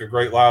think they make a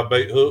great live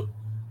bait hook.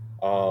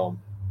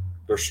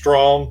 They're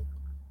strong.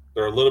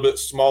 They're a little bit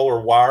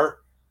smaller wire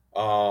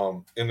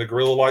in the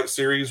Gorilla Light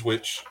series,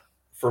 which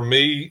for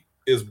me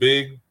is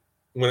big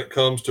when it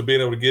comes to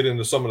being able to get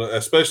into some of the,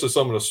 especially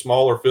some of the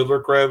smaller fiddler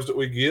crabs that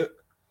we get.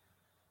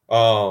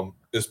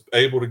 Is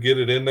able to get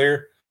it in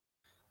there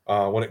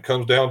when it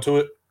comes down to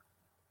it.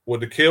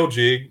 With the Kale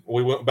jig,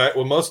 we went back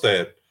with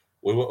Mustad.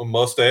 We went with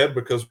Mustad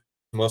because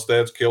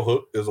Mustad's Kale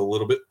hook is a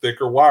little bit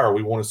thicker wire.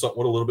 We wanted something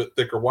with a little bit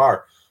thicker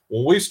wire.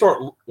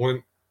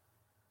 When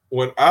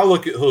I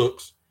look at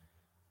hooks,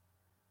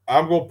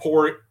 I'm going to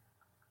pour it.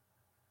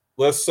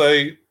 Let's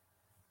say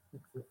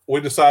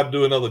we decide to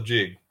do another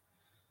jig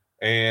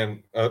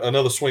and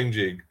another swing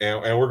jig,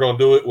 and we're going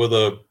to do it with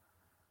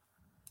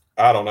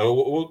I don't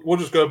know. We'll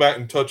just go back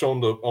and touch on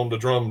the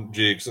drum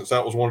jig since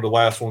that was one of the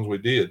last ones we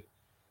did.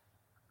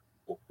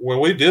 When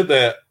we did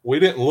that, we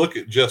didn't look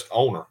at just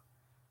owner.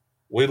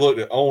 We looked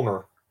at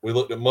owner. We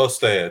looked at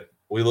Mustad.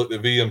 We looked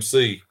at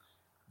VMC.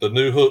 The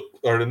new hook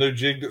or the new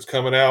jig that's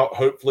coming out,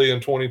 hopefully in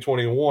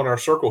 2021, our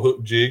circle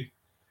hook jig.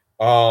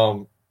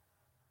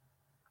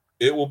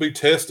 It will be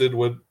tested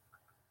with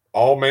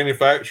all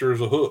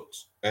manufacturers of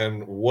hooks,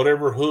 and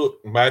whatever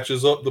hook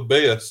matches up the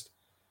best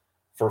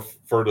for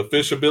the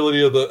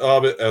fishability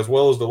of it, as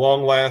well as the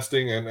long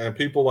lasting, and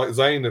people like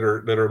Zane that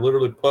are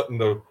literally putting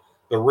the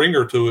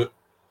ringer to it,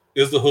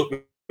 is the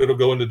hook that'll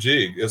go in the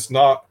jig. It's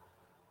not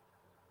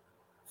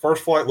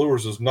First Flight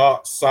Lures is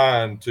not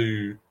signed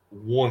to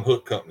one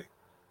hook company.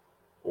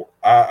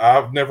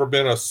 I've never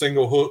been a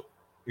single hook.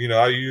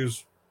 I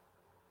use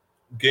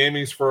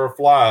gamies for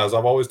flies.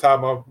 I've always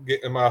tied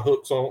my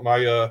hooks on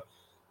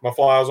my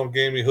flies on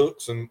gammy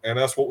hooks, and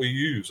that's what we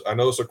use. I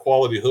know it's a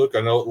quality hook.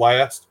 I know it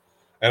lasts,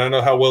 and I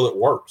know how well it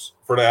works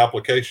for the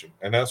application,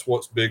 and that's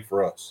what's big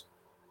for us.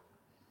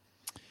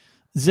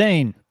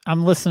 Zane,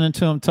 I'm listening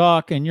to him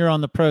talk, and you're on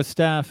the pro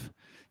staff.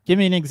 Give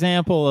me an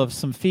example of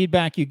some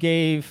feedback you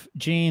gave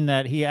Gene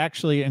that he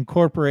actually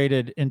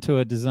incorporated into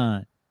a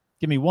design.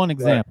 Give me one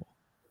example. Right.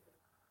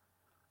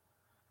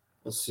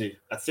 Let's see.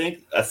 I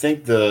think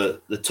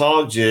the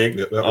tog jig.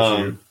 Yeah, that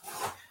was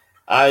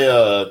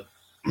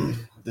you.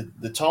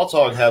 The tall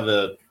tog have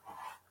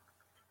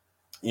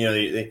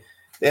they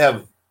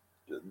have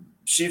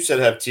sheep's head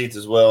have teeth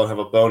as well and have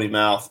a bony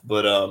mouth,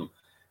 but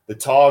the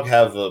tog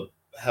have a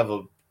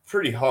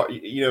pretty hard.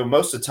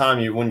 Most of the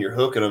time when you're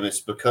hooking them,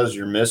 it's because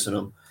you're missing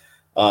them.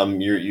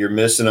 You're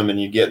missing them, and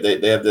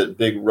they have that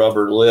big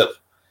rubber lip.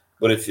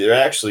 But if you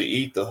actually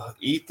eat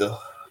the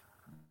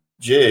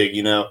jig,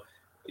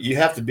 you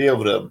have to be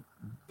able to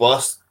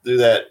bust through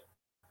that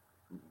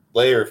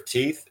layer of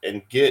teeth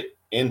and get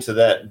into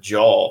that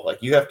jaw.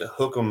 Like, you have to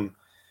hook them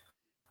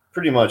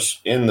pretty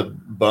much in the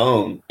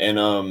bone.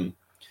 And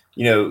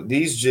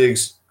these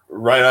jigs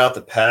right out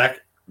the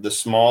pack, the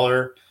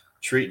smaller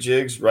treat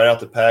jigs right out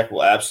the pack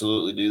will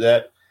absolutely do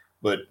that.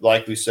 But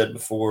like we said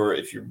before,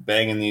 if you're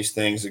banging these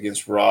things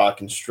against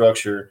rock and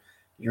structure,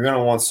 you're going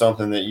to want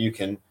something that you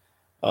can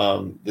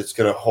that's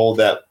going to hold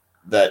that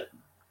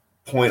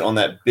point on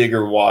that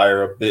bigger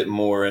wire a bit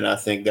more. And I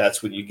think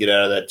that's what you get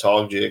out of that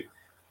tog jig.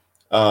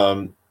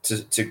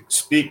 To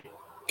speak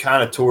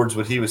kind of towards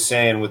what he was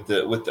saying with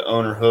the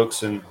owner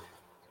hooks and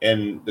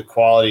the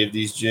quality of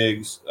these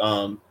jigs,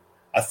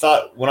 I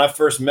thought when I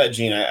first met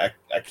Gene, I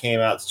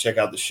came out to check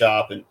out the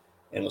shop and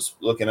was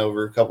looking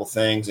over a couple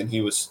things, and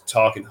he was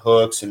talking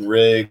hooks and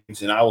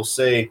rigs. And I will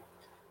say,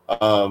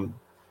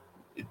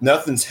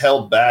 nothing's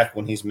held back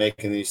when he's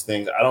making these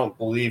things. I don't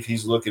believe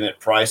he's looking at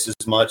price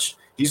as much.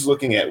 He's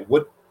looking at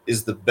what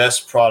is the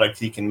best product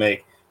he can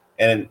make.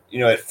 And,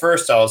 at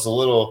first I was a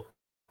little,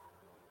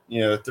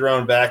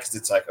 thrown back, because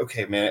it's like,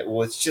 okay, man,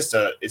 well, it's just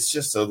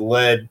a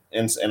lead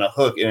and a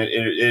hook. And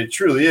it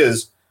truly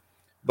is,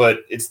 but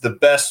it's the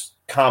best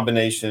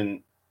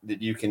combination that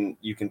you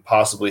can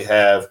possibly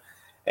have.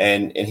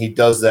 And he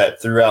does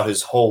that throughout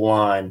his whole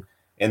line.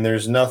 And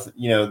there's nothing,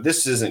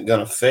 this isn't going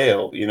to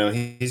fail.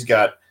 He's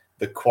got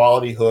the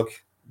quality hook,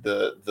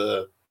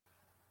 the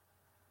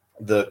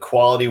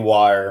quality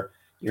wire.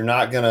 You're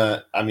not going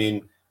to,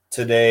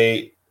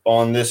 today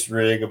on this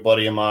rig, a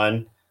buddy of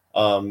mine,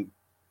 my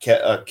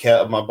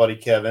buddy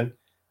Kevin,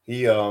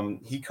 he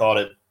caught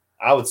it,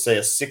 I would say,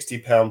 a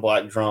 60-pound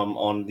black drum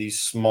on this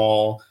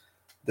small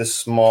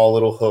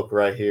little hook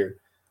right here.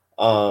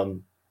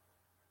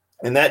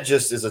 And that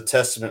just is a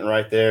testament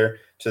right there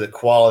to the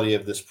quality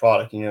of this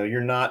product.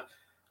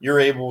 You're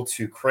able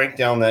to crank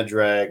down that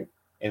drag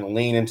and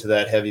lean into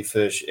that heavy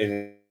fish,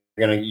 and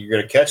you're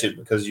gonna catch it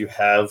because you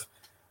have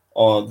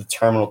on the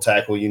terminal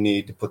tackle you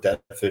need to put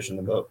that fish in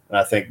the boat. And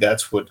I think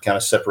that's what kind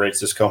of separates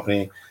this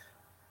company,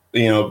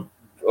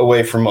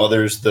 away from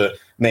others, the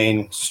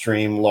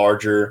mainstream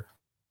larger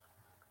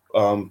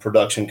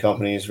production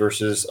companies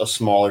versus a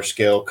smaller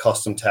scale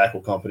custom tackle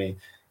company,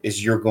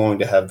 is you're going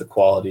to have the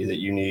quality that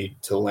you need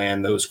to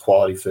land those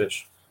quality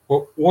fish.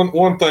 Well,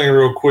 one thing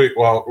real quick,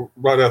 while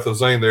right after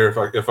Zane there,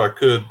 if I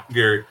could,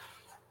 Gary,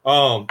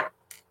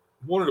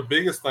 one of the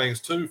biggest things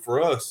too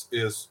for us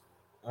is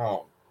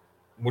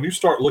when you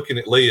start looking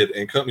at lead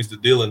and companies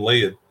that deal in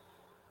lead,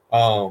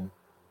 a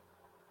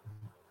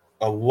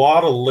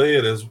lot of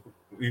lead is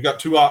you got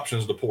two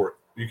options to pour it.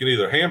 You can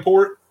either hand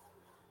pour it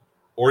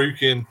or you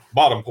can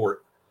bottom pour it.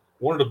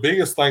 One of the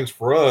biggest things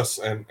for us,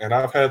 and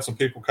I've had some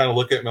people kind of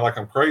look at me like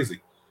I'm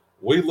crazy,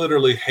 we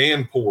literally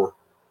hand pour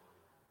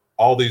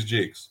all these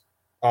jigs.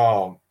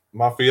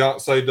 My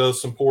fiance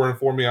does some pouring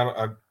for me.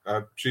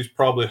 She's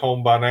probably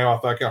home by now. I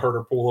think I heard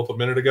her pull up a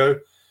minute ago.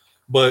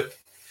 But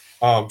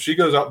she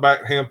goes out back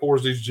and hand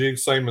pours these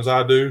jigs, same as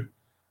I do.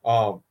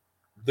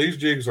 These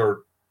jigs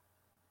are,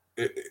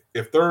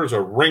 if there's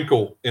a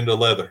wrinkle in the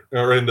leather,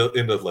 or in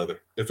the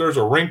leather, if there's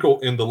a wrinkle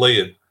in the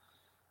lead,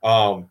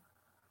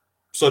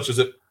 such as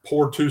it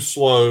poured too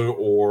slow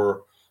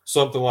or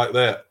something like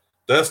that,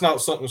 that's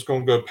not something that's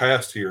going to go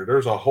past here.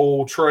 There's a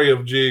whole tray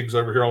of jigs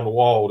over here on the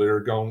wall that are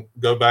going to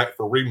go back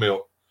for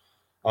remelt.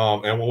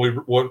 And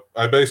what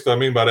I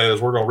mean by that is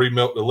we're going to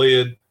remelt the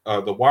lid.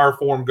 The wire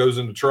form goes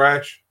into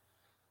trash.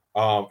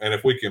 And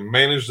if we can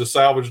manage to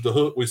salvage the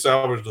hook, we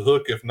salvage the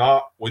hook. If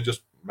not, we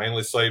just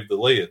mainly save the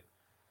lid.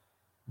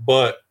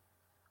 But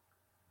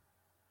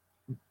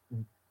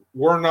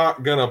we're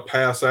not going to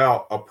pass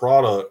out a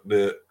product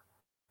that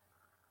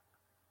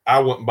I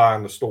wouldn't buy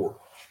in the store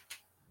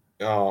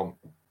for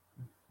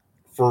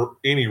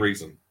any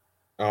reason.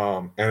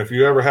 And if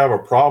you ever have a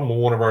problem with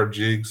one of our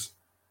jigs,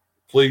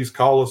 please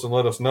call us and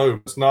let us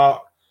know. It's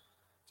not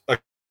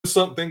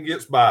something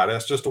gets by.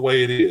 That's just the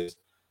way it is.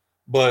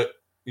 But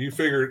you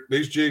figure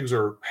these jigs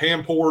are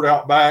hand poured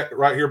out back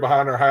right here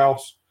behind our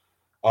house.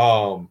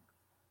 100%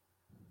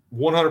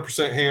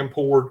 hand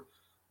poured.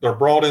 They're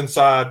brought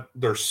inside.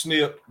 They're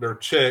snipped. They're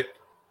checked.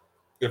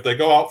 If they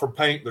go out for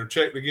paint, they're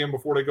checked again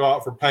before they go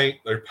out for paint.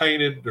 They're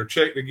painted. They're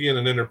checked again,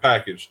 and then they're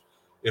packaged.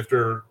 If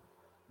they're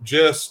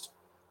just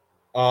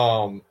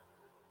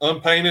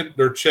unpainted,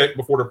 they're checked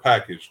before they're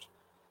packaged.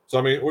 So,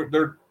 I mean,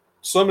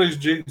 some of these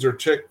jigs are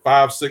checked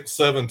 5, 6,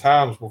 7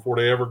 times before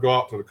they ever go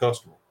out to the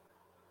customer.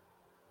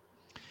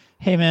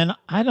 Hey, man,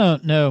 I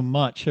don't know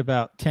much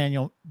about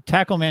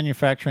tackle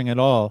manufacturing at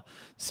all.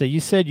 So you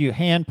said you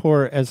hand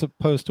pour as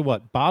opposed to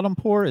what? Bottom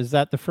pour? Is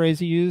that the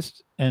phrase you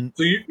used? And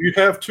so you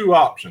have two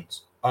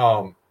options.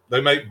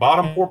 They make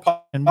bottom pour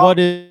pot. And what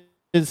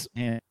is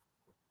and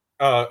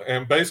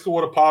basically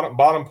what a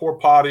bottom pour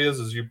pot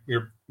is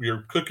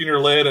you're cooking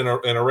your lead in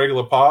a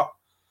regular pot.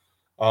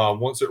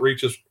 Once it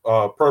reaches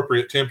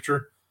appropriate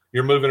temperature,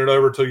 you're moving it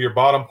over to your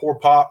bottom pour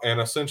pot, and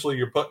essentially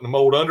you're putting the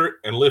mold under it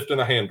and lifting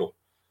a handle.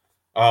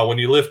 When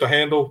you lift a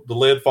handle, the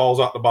lead falls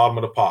out the bottom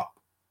of the pot.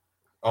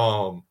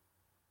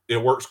 It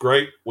works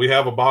great. We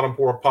have a bottom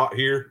pour pot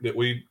here that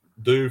we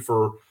do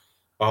for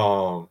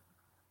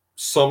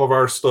some of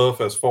our stuff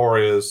as far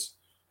as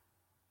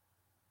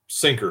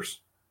sinkers,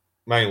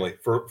 mainly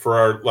for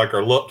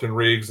our Lupton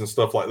rigs and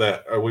stuff like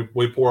that.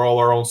 We pour all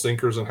our own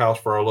sinkers in house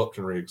for our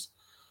Lupton rigs.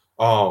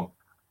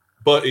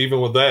 But even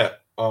with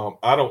that,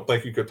 I don't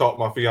think you could talk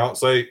my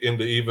fiance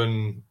into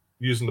even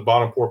using the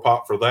bottom pour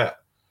pot for that.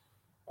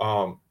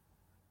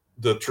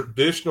 The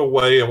traditional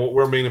way, and what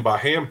we're meaning by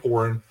hand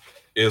pouring,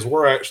 is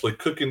we're actually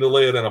cooking the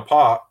lead in a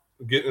pot,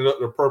 getting it up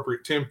to the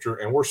appropriate temperature,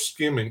 and we're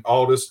skimming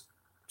all the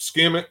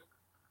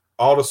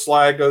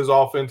slag goes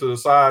off into the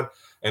side,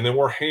 and then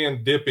we're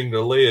hand dipping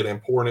the lead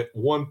and pouring it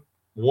one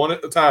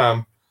at a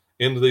time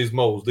into these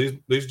molds.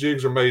 These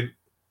jigs are made,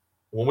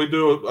 when we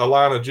do a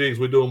line of jigs,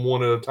 we do them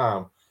one at a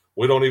time.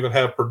 We don't even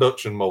have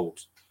production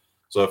molds.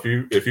 So if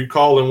you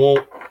call and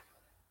want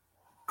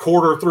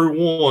quarter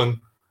through one,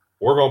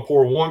 we're going to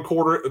pour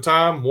 1/4 at a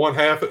time,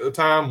 1/2 at a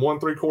time,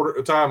 1/3 at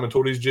a time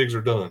until these jigs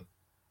are done.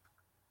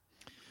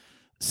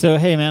 So,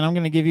 hey, man, I'm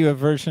going to give you a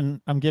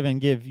version. I'm going to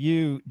give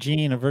you,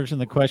 Gene, a version of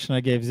the question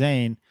I gave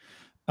Zane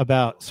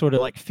about sort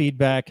of like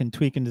feedback and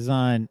tweaking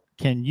design.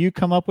 Can you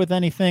come up with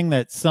anything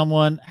that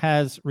someone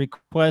has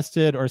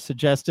requested or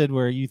suggested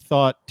where you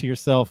thought to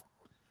yourself,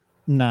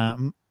 nah,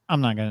 I'm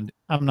not going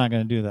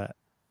to do that?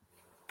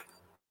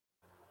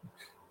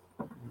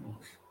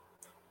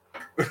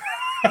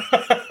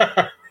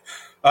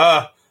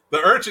 The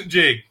urchin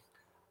jig.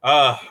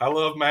 I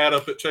love Matt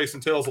up at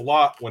Chasing Tails a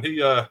lot. When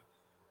he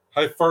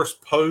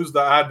first posed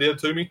the idea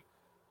to me,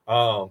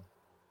 I'll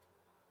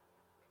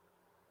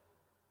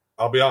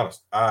be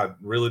honest, I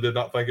really did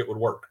not think it would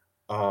work.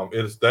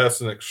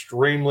 That's an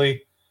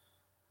extremely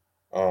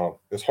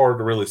it's hard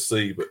to really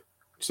see, but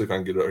let's see if I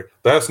can get it over.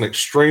 That's an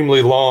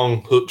extremely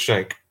long hook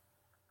shank.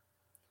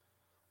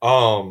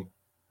 I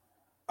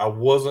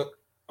wasn't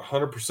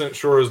 100%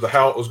 sure as to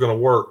how it was going to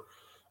work.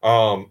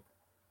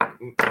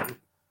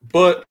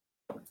 But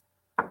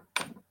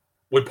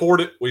we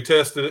poured it, we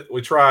tested it,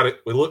 we tried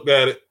it, we looked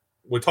at it,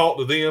 we talked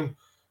to them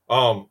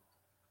to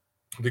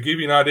give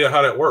you an idea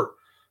how that worked.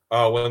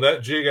 When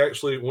that jig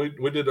actually,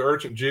 we did the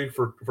urchin jig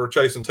for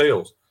Chasing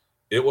Tails,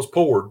 it was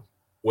poured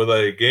with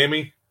a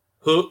gammy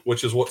hook,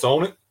 which is what's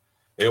on it.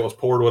 It was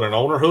poured with an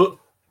owner hook,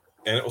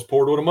 and it was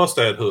poured with a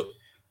mustad hook.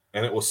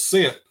 And it was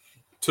sent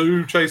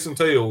to Chasing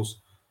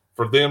Tails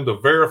for them to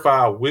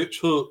verify which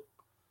hook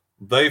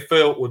they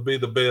felt would be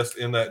the best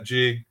in that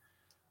jig,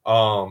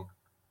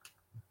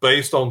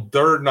 based on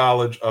their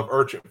knowledge of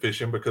urchin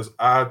fishing, because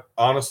I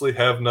honestly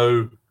have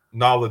no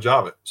knowledge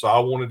of it. So I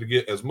wanted to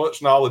get as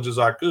much knowledge as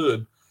I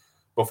could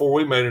before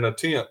we made an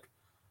attempt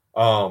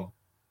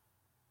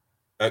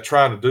at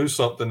trying to do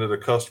something that a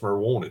customer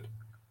wanted.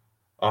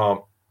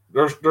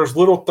 There's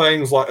little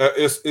things like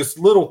it's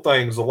little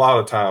things a lot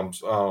of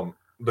times.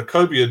 The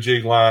cobia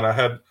jig line,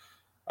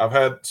 I've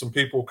had some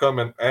people come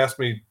and ask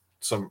me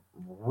some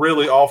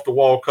really off the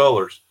wall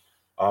colors.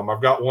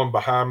 I've got one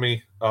behind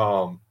me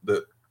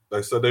that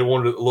they said they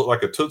wanted it to look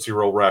like a Tootsie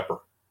Roll wrapper.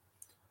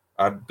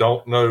 I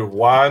don't know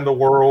why in the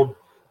world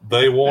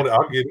they wanted.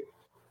 I'll get it.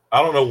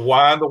 I don't know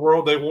why in the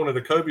world they wanted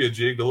a cobia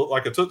jig to look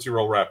like a Tootsie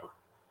Roll wrapper.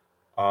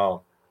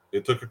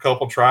 It took a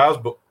couple tries,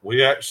 but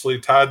we actually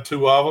tied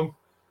 2 of them,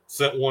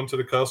 sent one to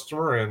the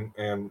customer,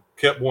 and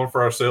kept one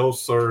for ourselves,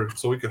 so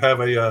we could have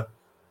a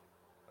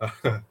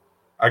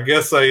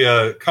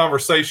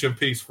conversation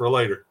piece for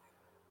later.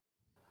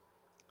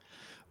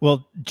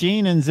 Well,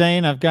 Gene and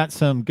Zane, I've got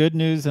some good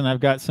news and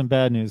I've got some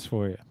bad news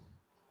for you.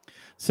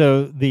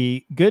 So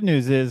the good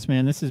news is,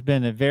 man, this has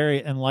been a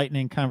very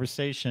enlightening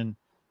conversation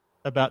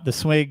about the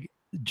swing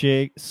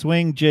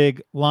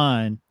jig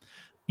line.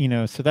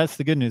 So that's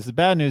the good news. The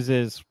bad news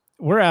is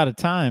we're out of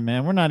time,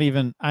 man. We're not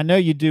even, I know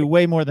you do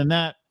way more than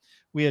that.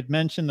 We had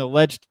mentioned the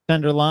ledge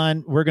tender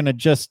line. We're going to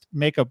just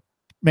make a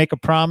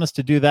promise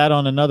to do that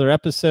on another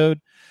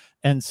episode.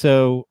 And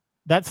so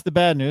that's the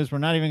bad news. We're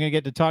not even going to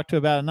get to talk to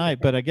about it tonight.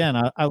 But again,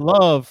 I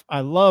love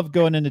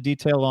going into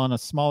detail on a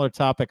smaller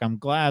topic. I'm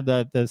glad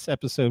that this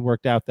episode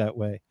worked out that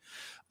way.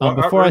 Well,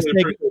 I really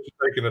appreciate you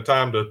taking the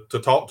time to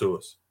talk to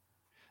us.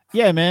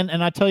 Yeah, man.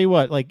 And I tell you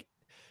what, like,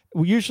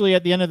 usually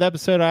at the end of the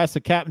episode, I ask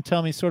the captain,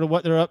 tell me sort of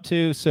what they're up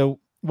to. So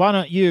why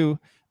don't you,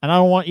 and I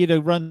don't want you to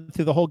run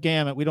through the whole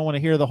gamut. We don't want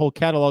to hear the whole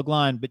catalog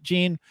line, but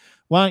Gene,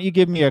 why don't you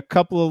give me a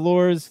couple of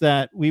lures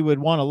that we would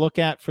want to look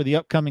at for the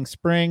upcoming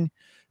spring?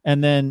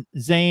 And then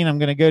Zane, I'm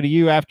going to go to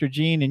you after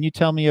Gene, and you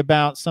tell me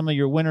about some of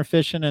your winter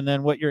fishing and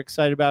then what you're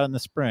excited about in the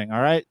spring.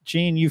 All right,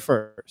 Gene, you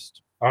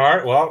first. All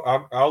right.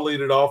 Well, I'll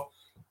lead it off.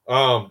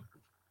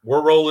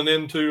 We're rolling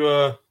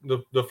into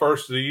the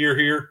first of the year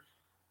here.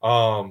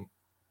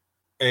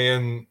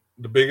 And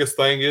the biggest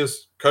thing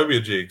is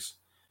cobia jigs.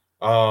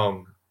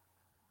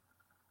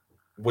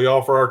 We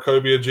offer our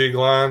cobia jig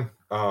line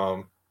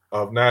of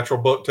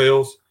natural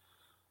bucktails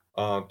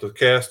to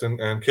cast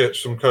and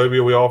catch some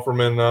cobia. We offer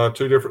them in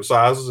 2 different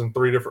sizes and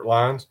 3 different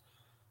lines.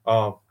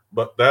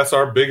 But that's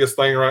our biggest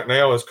thing right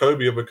now is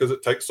cobia, because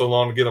it takes so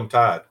long to get them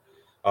tied.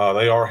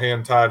 They are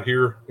hand tied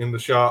here in the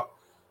shop.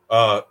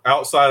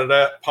 Outside of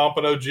that,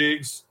 pompano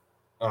jigs.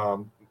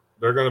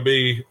 They're going to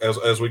be,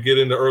 as we get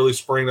into early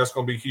spring, that's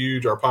going to be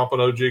huge. Our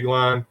pompano jig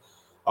line,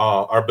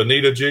 our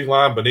bonita jig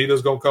line.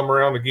 Bonita's going to come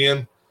around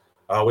again.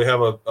 We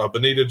have a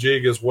bonita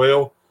jig as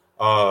well.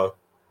 And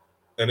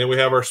then we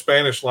have our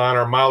Spanish line,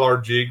 our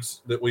mylar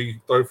jigs that we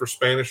throw for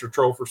Spanish or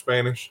troll for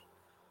Spanish.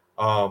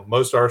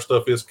 Most of our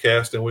stuff is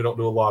casting. We don't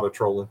do a lot of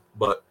trolling,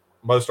 but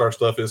most of our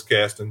stuff is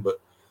casting.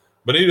 But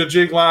bonita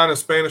jig line and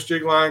Spanish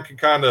jig line can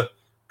kind of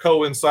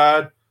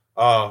coincide.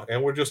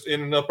 And we're just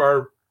ending up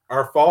our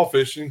fall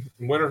fishing,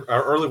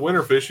 our early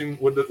winter fishing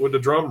with the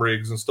drum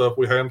rigs and stuff.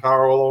 We hand tie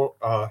all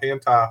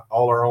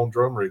our own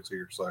drum rigs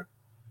here. So,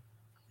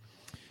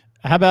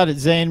 how about it,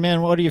 Zane?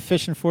 Man, what are you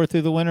fishing for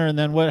through the winter, and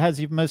then what has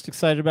you most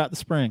excited about the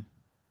spring?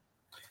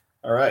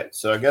 All right,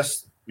 so I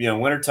guess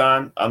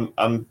wintertime.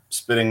 I'm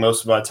spending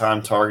most of my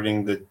time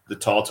targeting the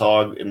tall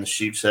tog and the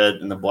sheep's head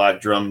and the black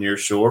drum near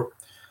shore.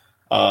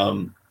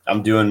 I'm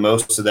doing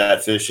most of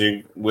that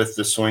fishing with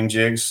the swing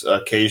jigs.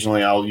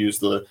 Occasionally, I'll use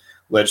the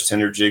ledge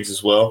tender jigs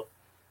as well.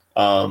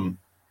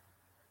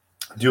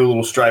 Do a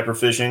little striper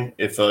fishing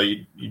if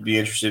you'd be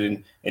interested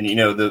in. And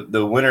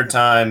the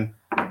wintertime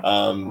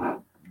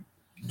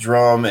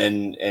drum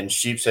and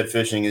sheep's head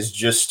fishing is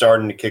just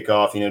starting to kick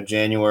off.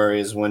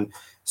 January is when it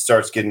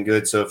starts getting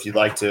good. So if you'd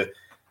like to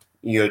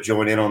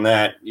join in on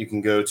that, you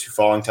can go to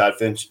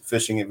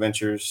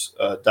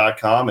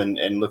fallingtidefishingadventures.com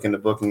and look into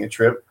booking a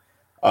trip.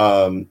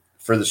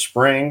 For the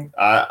spring,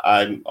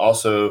 I'm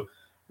also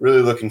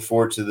really looking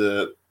forward to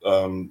the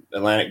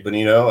Atlantic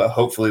bonito.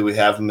 Hopefully we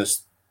have them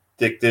as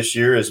thick this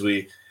year as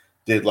we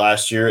did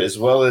last year, as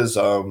well as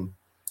your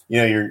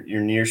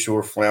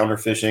nearshore flounder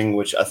fishing,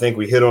 which I think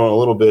we hit on a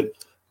little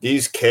bit.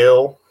 These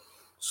Kale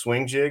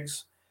swing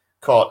jigs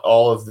caught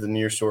all of the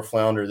nearshore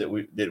flounder that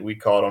we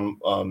caught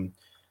on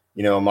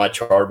my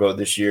char boat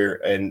this year,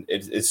 and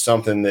it's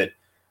something that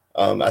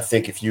I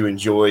think if you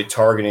enjoy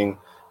targeting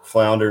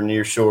flounder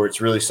near shore,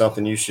 it's really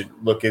something you should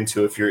look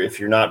into if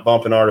you're not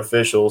bumping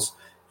artificials.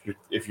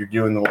 If you're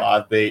doing the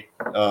live bait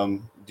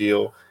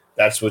deal,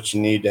 that's what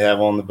you need to have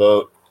on the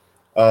boat.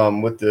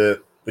 With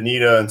the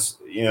bonita and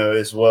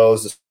as well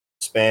as the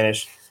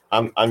Spanish,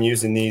 I'm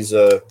using these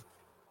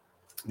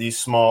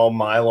small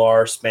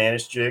mylar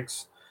Spanish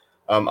jigs.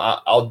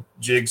 I'll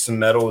jig some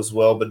metal as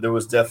well, but there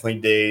was definitely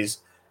days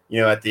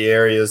at the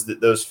areas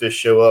that those fish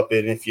show up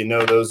in. If you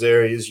know those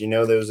areas,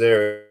 those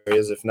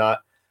areas. If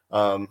not,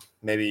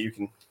 maybe you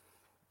can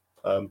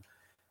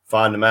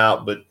find them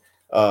out. But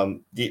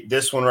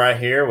this one right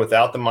here,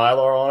 without the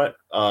Mylar on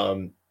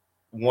it,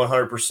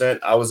 100%.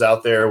 I was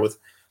out there with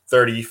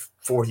 30,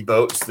 40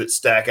 boats that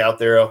stack out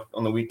there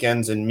on the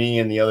weekends, and me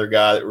and the other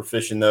guy that were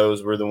fishing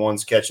those were the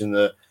ones catching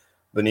the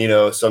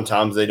bonito.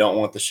 Sometimes they don't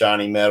want the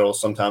shiny metal.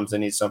 Sometimes they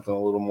need something a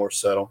little more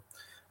subtle.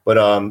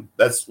 But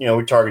that's,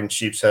 we're targeting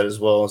sheep's head as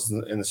well as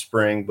in the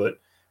spring. But,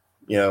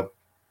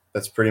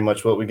 that's pretty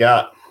much what we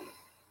got.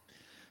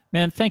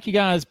 Man, thank you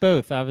guys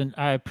both.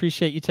 I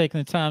appreciate you taking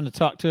the time to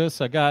talk to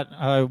us.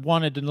 I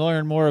wanted to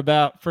learn more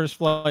about First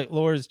Flight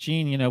Lures.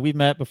 Gene, we've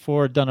met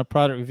before, done a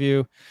product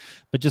review,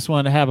 but just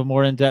wanted to have a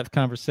more in-depth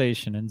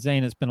conversation. And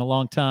Zane, it's been a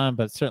long time,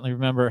 but certainly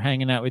remember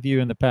hanging out with you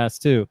in the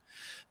past too.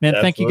 Man,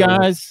 Absolutely. Thank you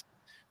guys.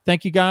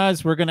 Thank you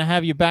guys. We're going to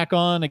have you back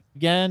on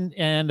again,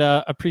 and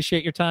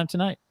appreciate your time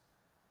tonight.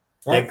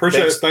 All right,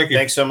 appreciate it. Thank you.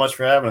 Thanks so much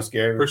for having us,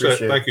 Gary.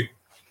 Appreciate it. Thank you.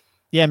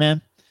 Yeah,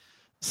 man.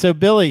 So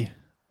Billy,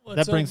 What's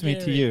that up, brings me to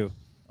Gary? you.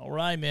 All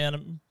right,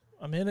 man.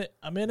 I'm in it.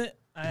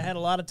 I had a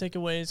lot of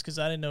takeaways because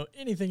I didn't know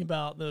anything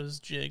about those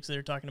jigs they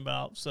were talking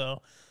about,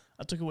 so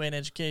I took away an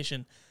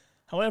education.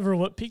 However,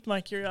 what piqued my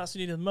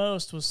curiosity the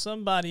most was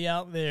somebody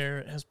out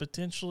there has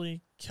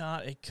potentially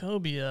caught a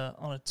cobia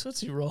on a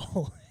Tootsie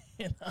Roll,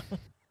 and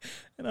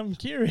I'm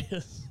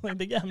curious. Like,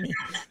 they got me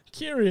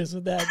curious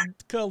with that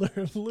color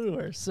of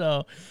lure.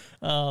 So,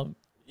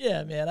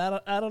 yeah, man,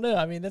 I don't know.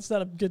 I mean, that's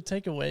not a good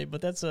takeaway,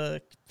 but that's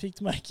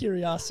piqued my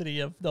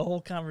curiosity of the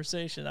whole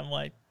conversation. I'm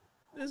like,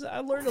 I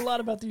learned a lot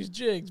about these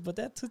jigs, but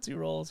that Tootsie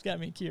Roll's got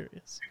me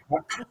curious.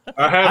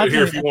 I have it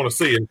here if you want to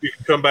see it. You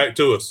can come back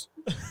to us.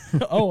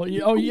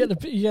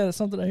 You got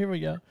something. Here we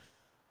go.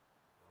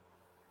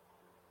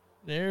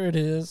 There it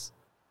is.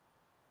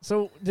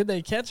 So, did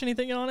they catch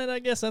anything on it? I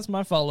guess that's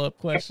my follow-up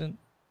question.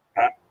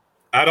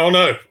 I don't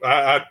know.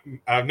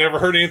 I've never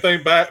heard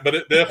anything back, but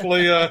it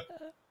definitely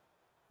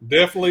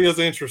definitely is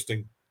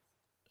interesting.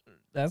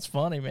 That's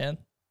funny, man.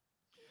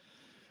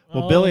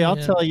 Well, Billy, I'll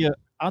tell you.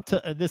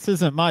 This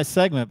isn't my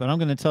segment, but I'm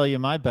going to tell you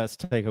my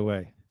best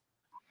takeaway. I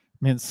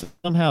mean,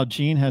 somehow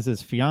Gene has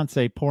his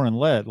fiance pouring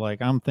lead.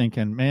 Like, I'm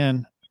thinking,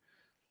 man,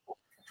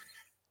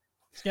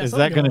 is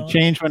that going to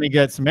change when he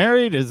gets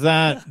married? Is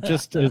that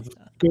just a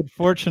good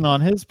fortune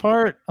on his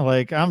part?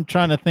 Like, I'm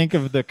trying to think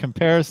of the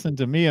comparison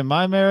to me and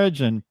my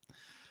marriage, and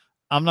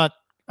I'm not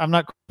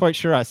quite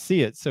sure I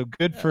see it. So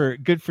good for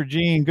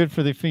Gene, good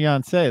for the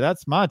fiance.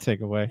 That's my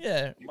takeaway.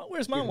 Yeah.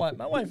 Where's my wife?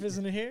 My wife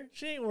isn't here.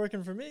 She ain't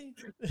working for me.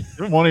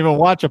 Won't even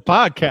watch a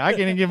podcast. I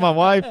can't even get my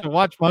wife to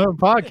watch my own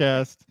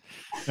podcast,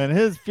 and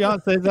his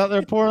fiance's out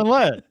there pouring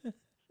lead.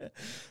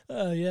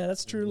 Oh, yeah,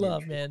 that's true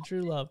love, man.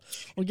 True love.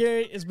 Well,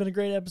 Gary, it's been a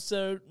great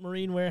episode.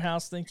 Marine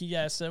Warehouse, thank you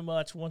guys so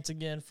much once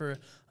again for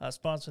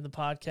sponsoring the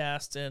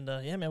podcast. And,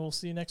 yeah, man, we'll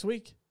see you next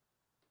week.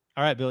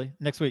 All right, Billy.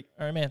 Next week.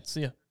 All right, man.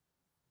 See ya.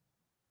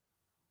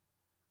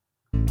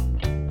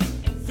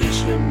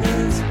 Fisherman.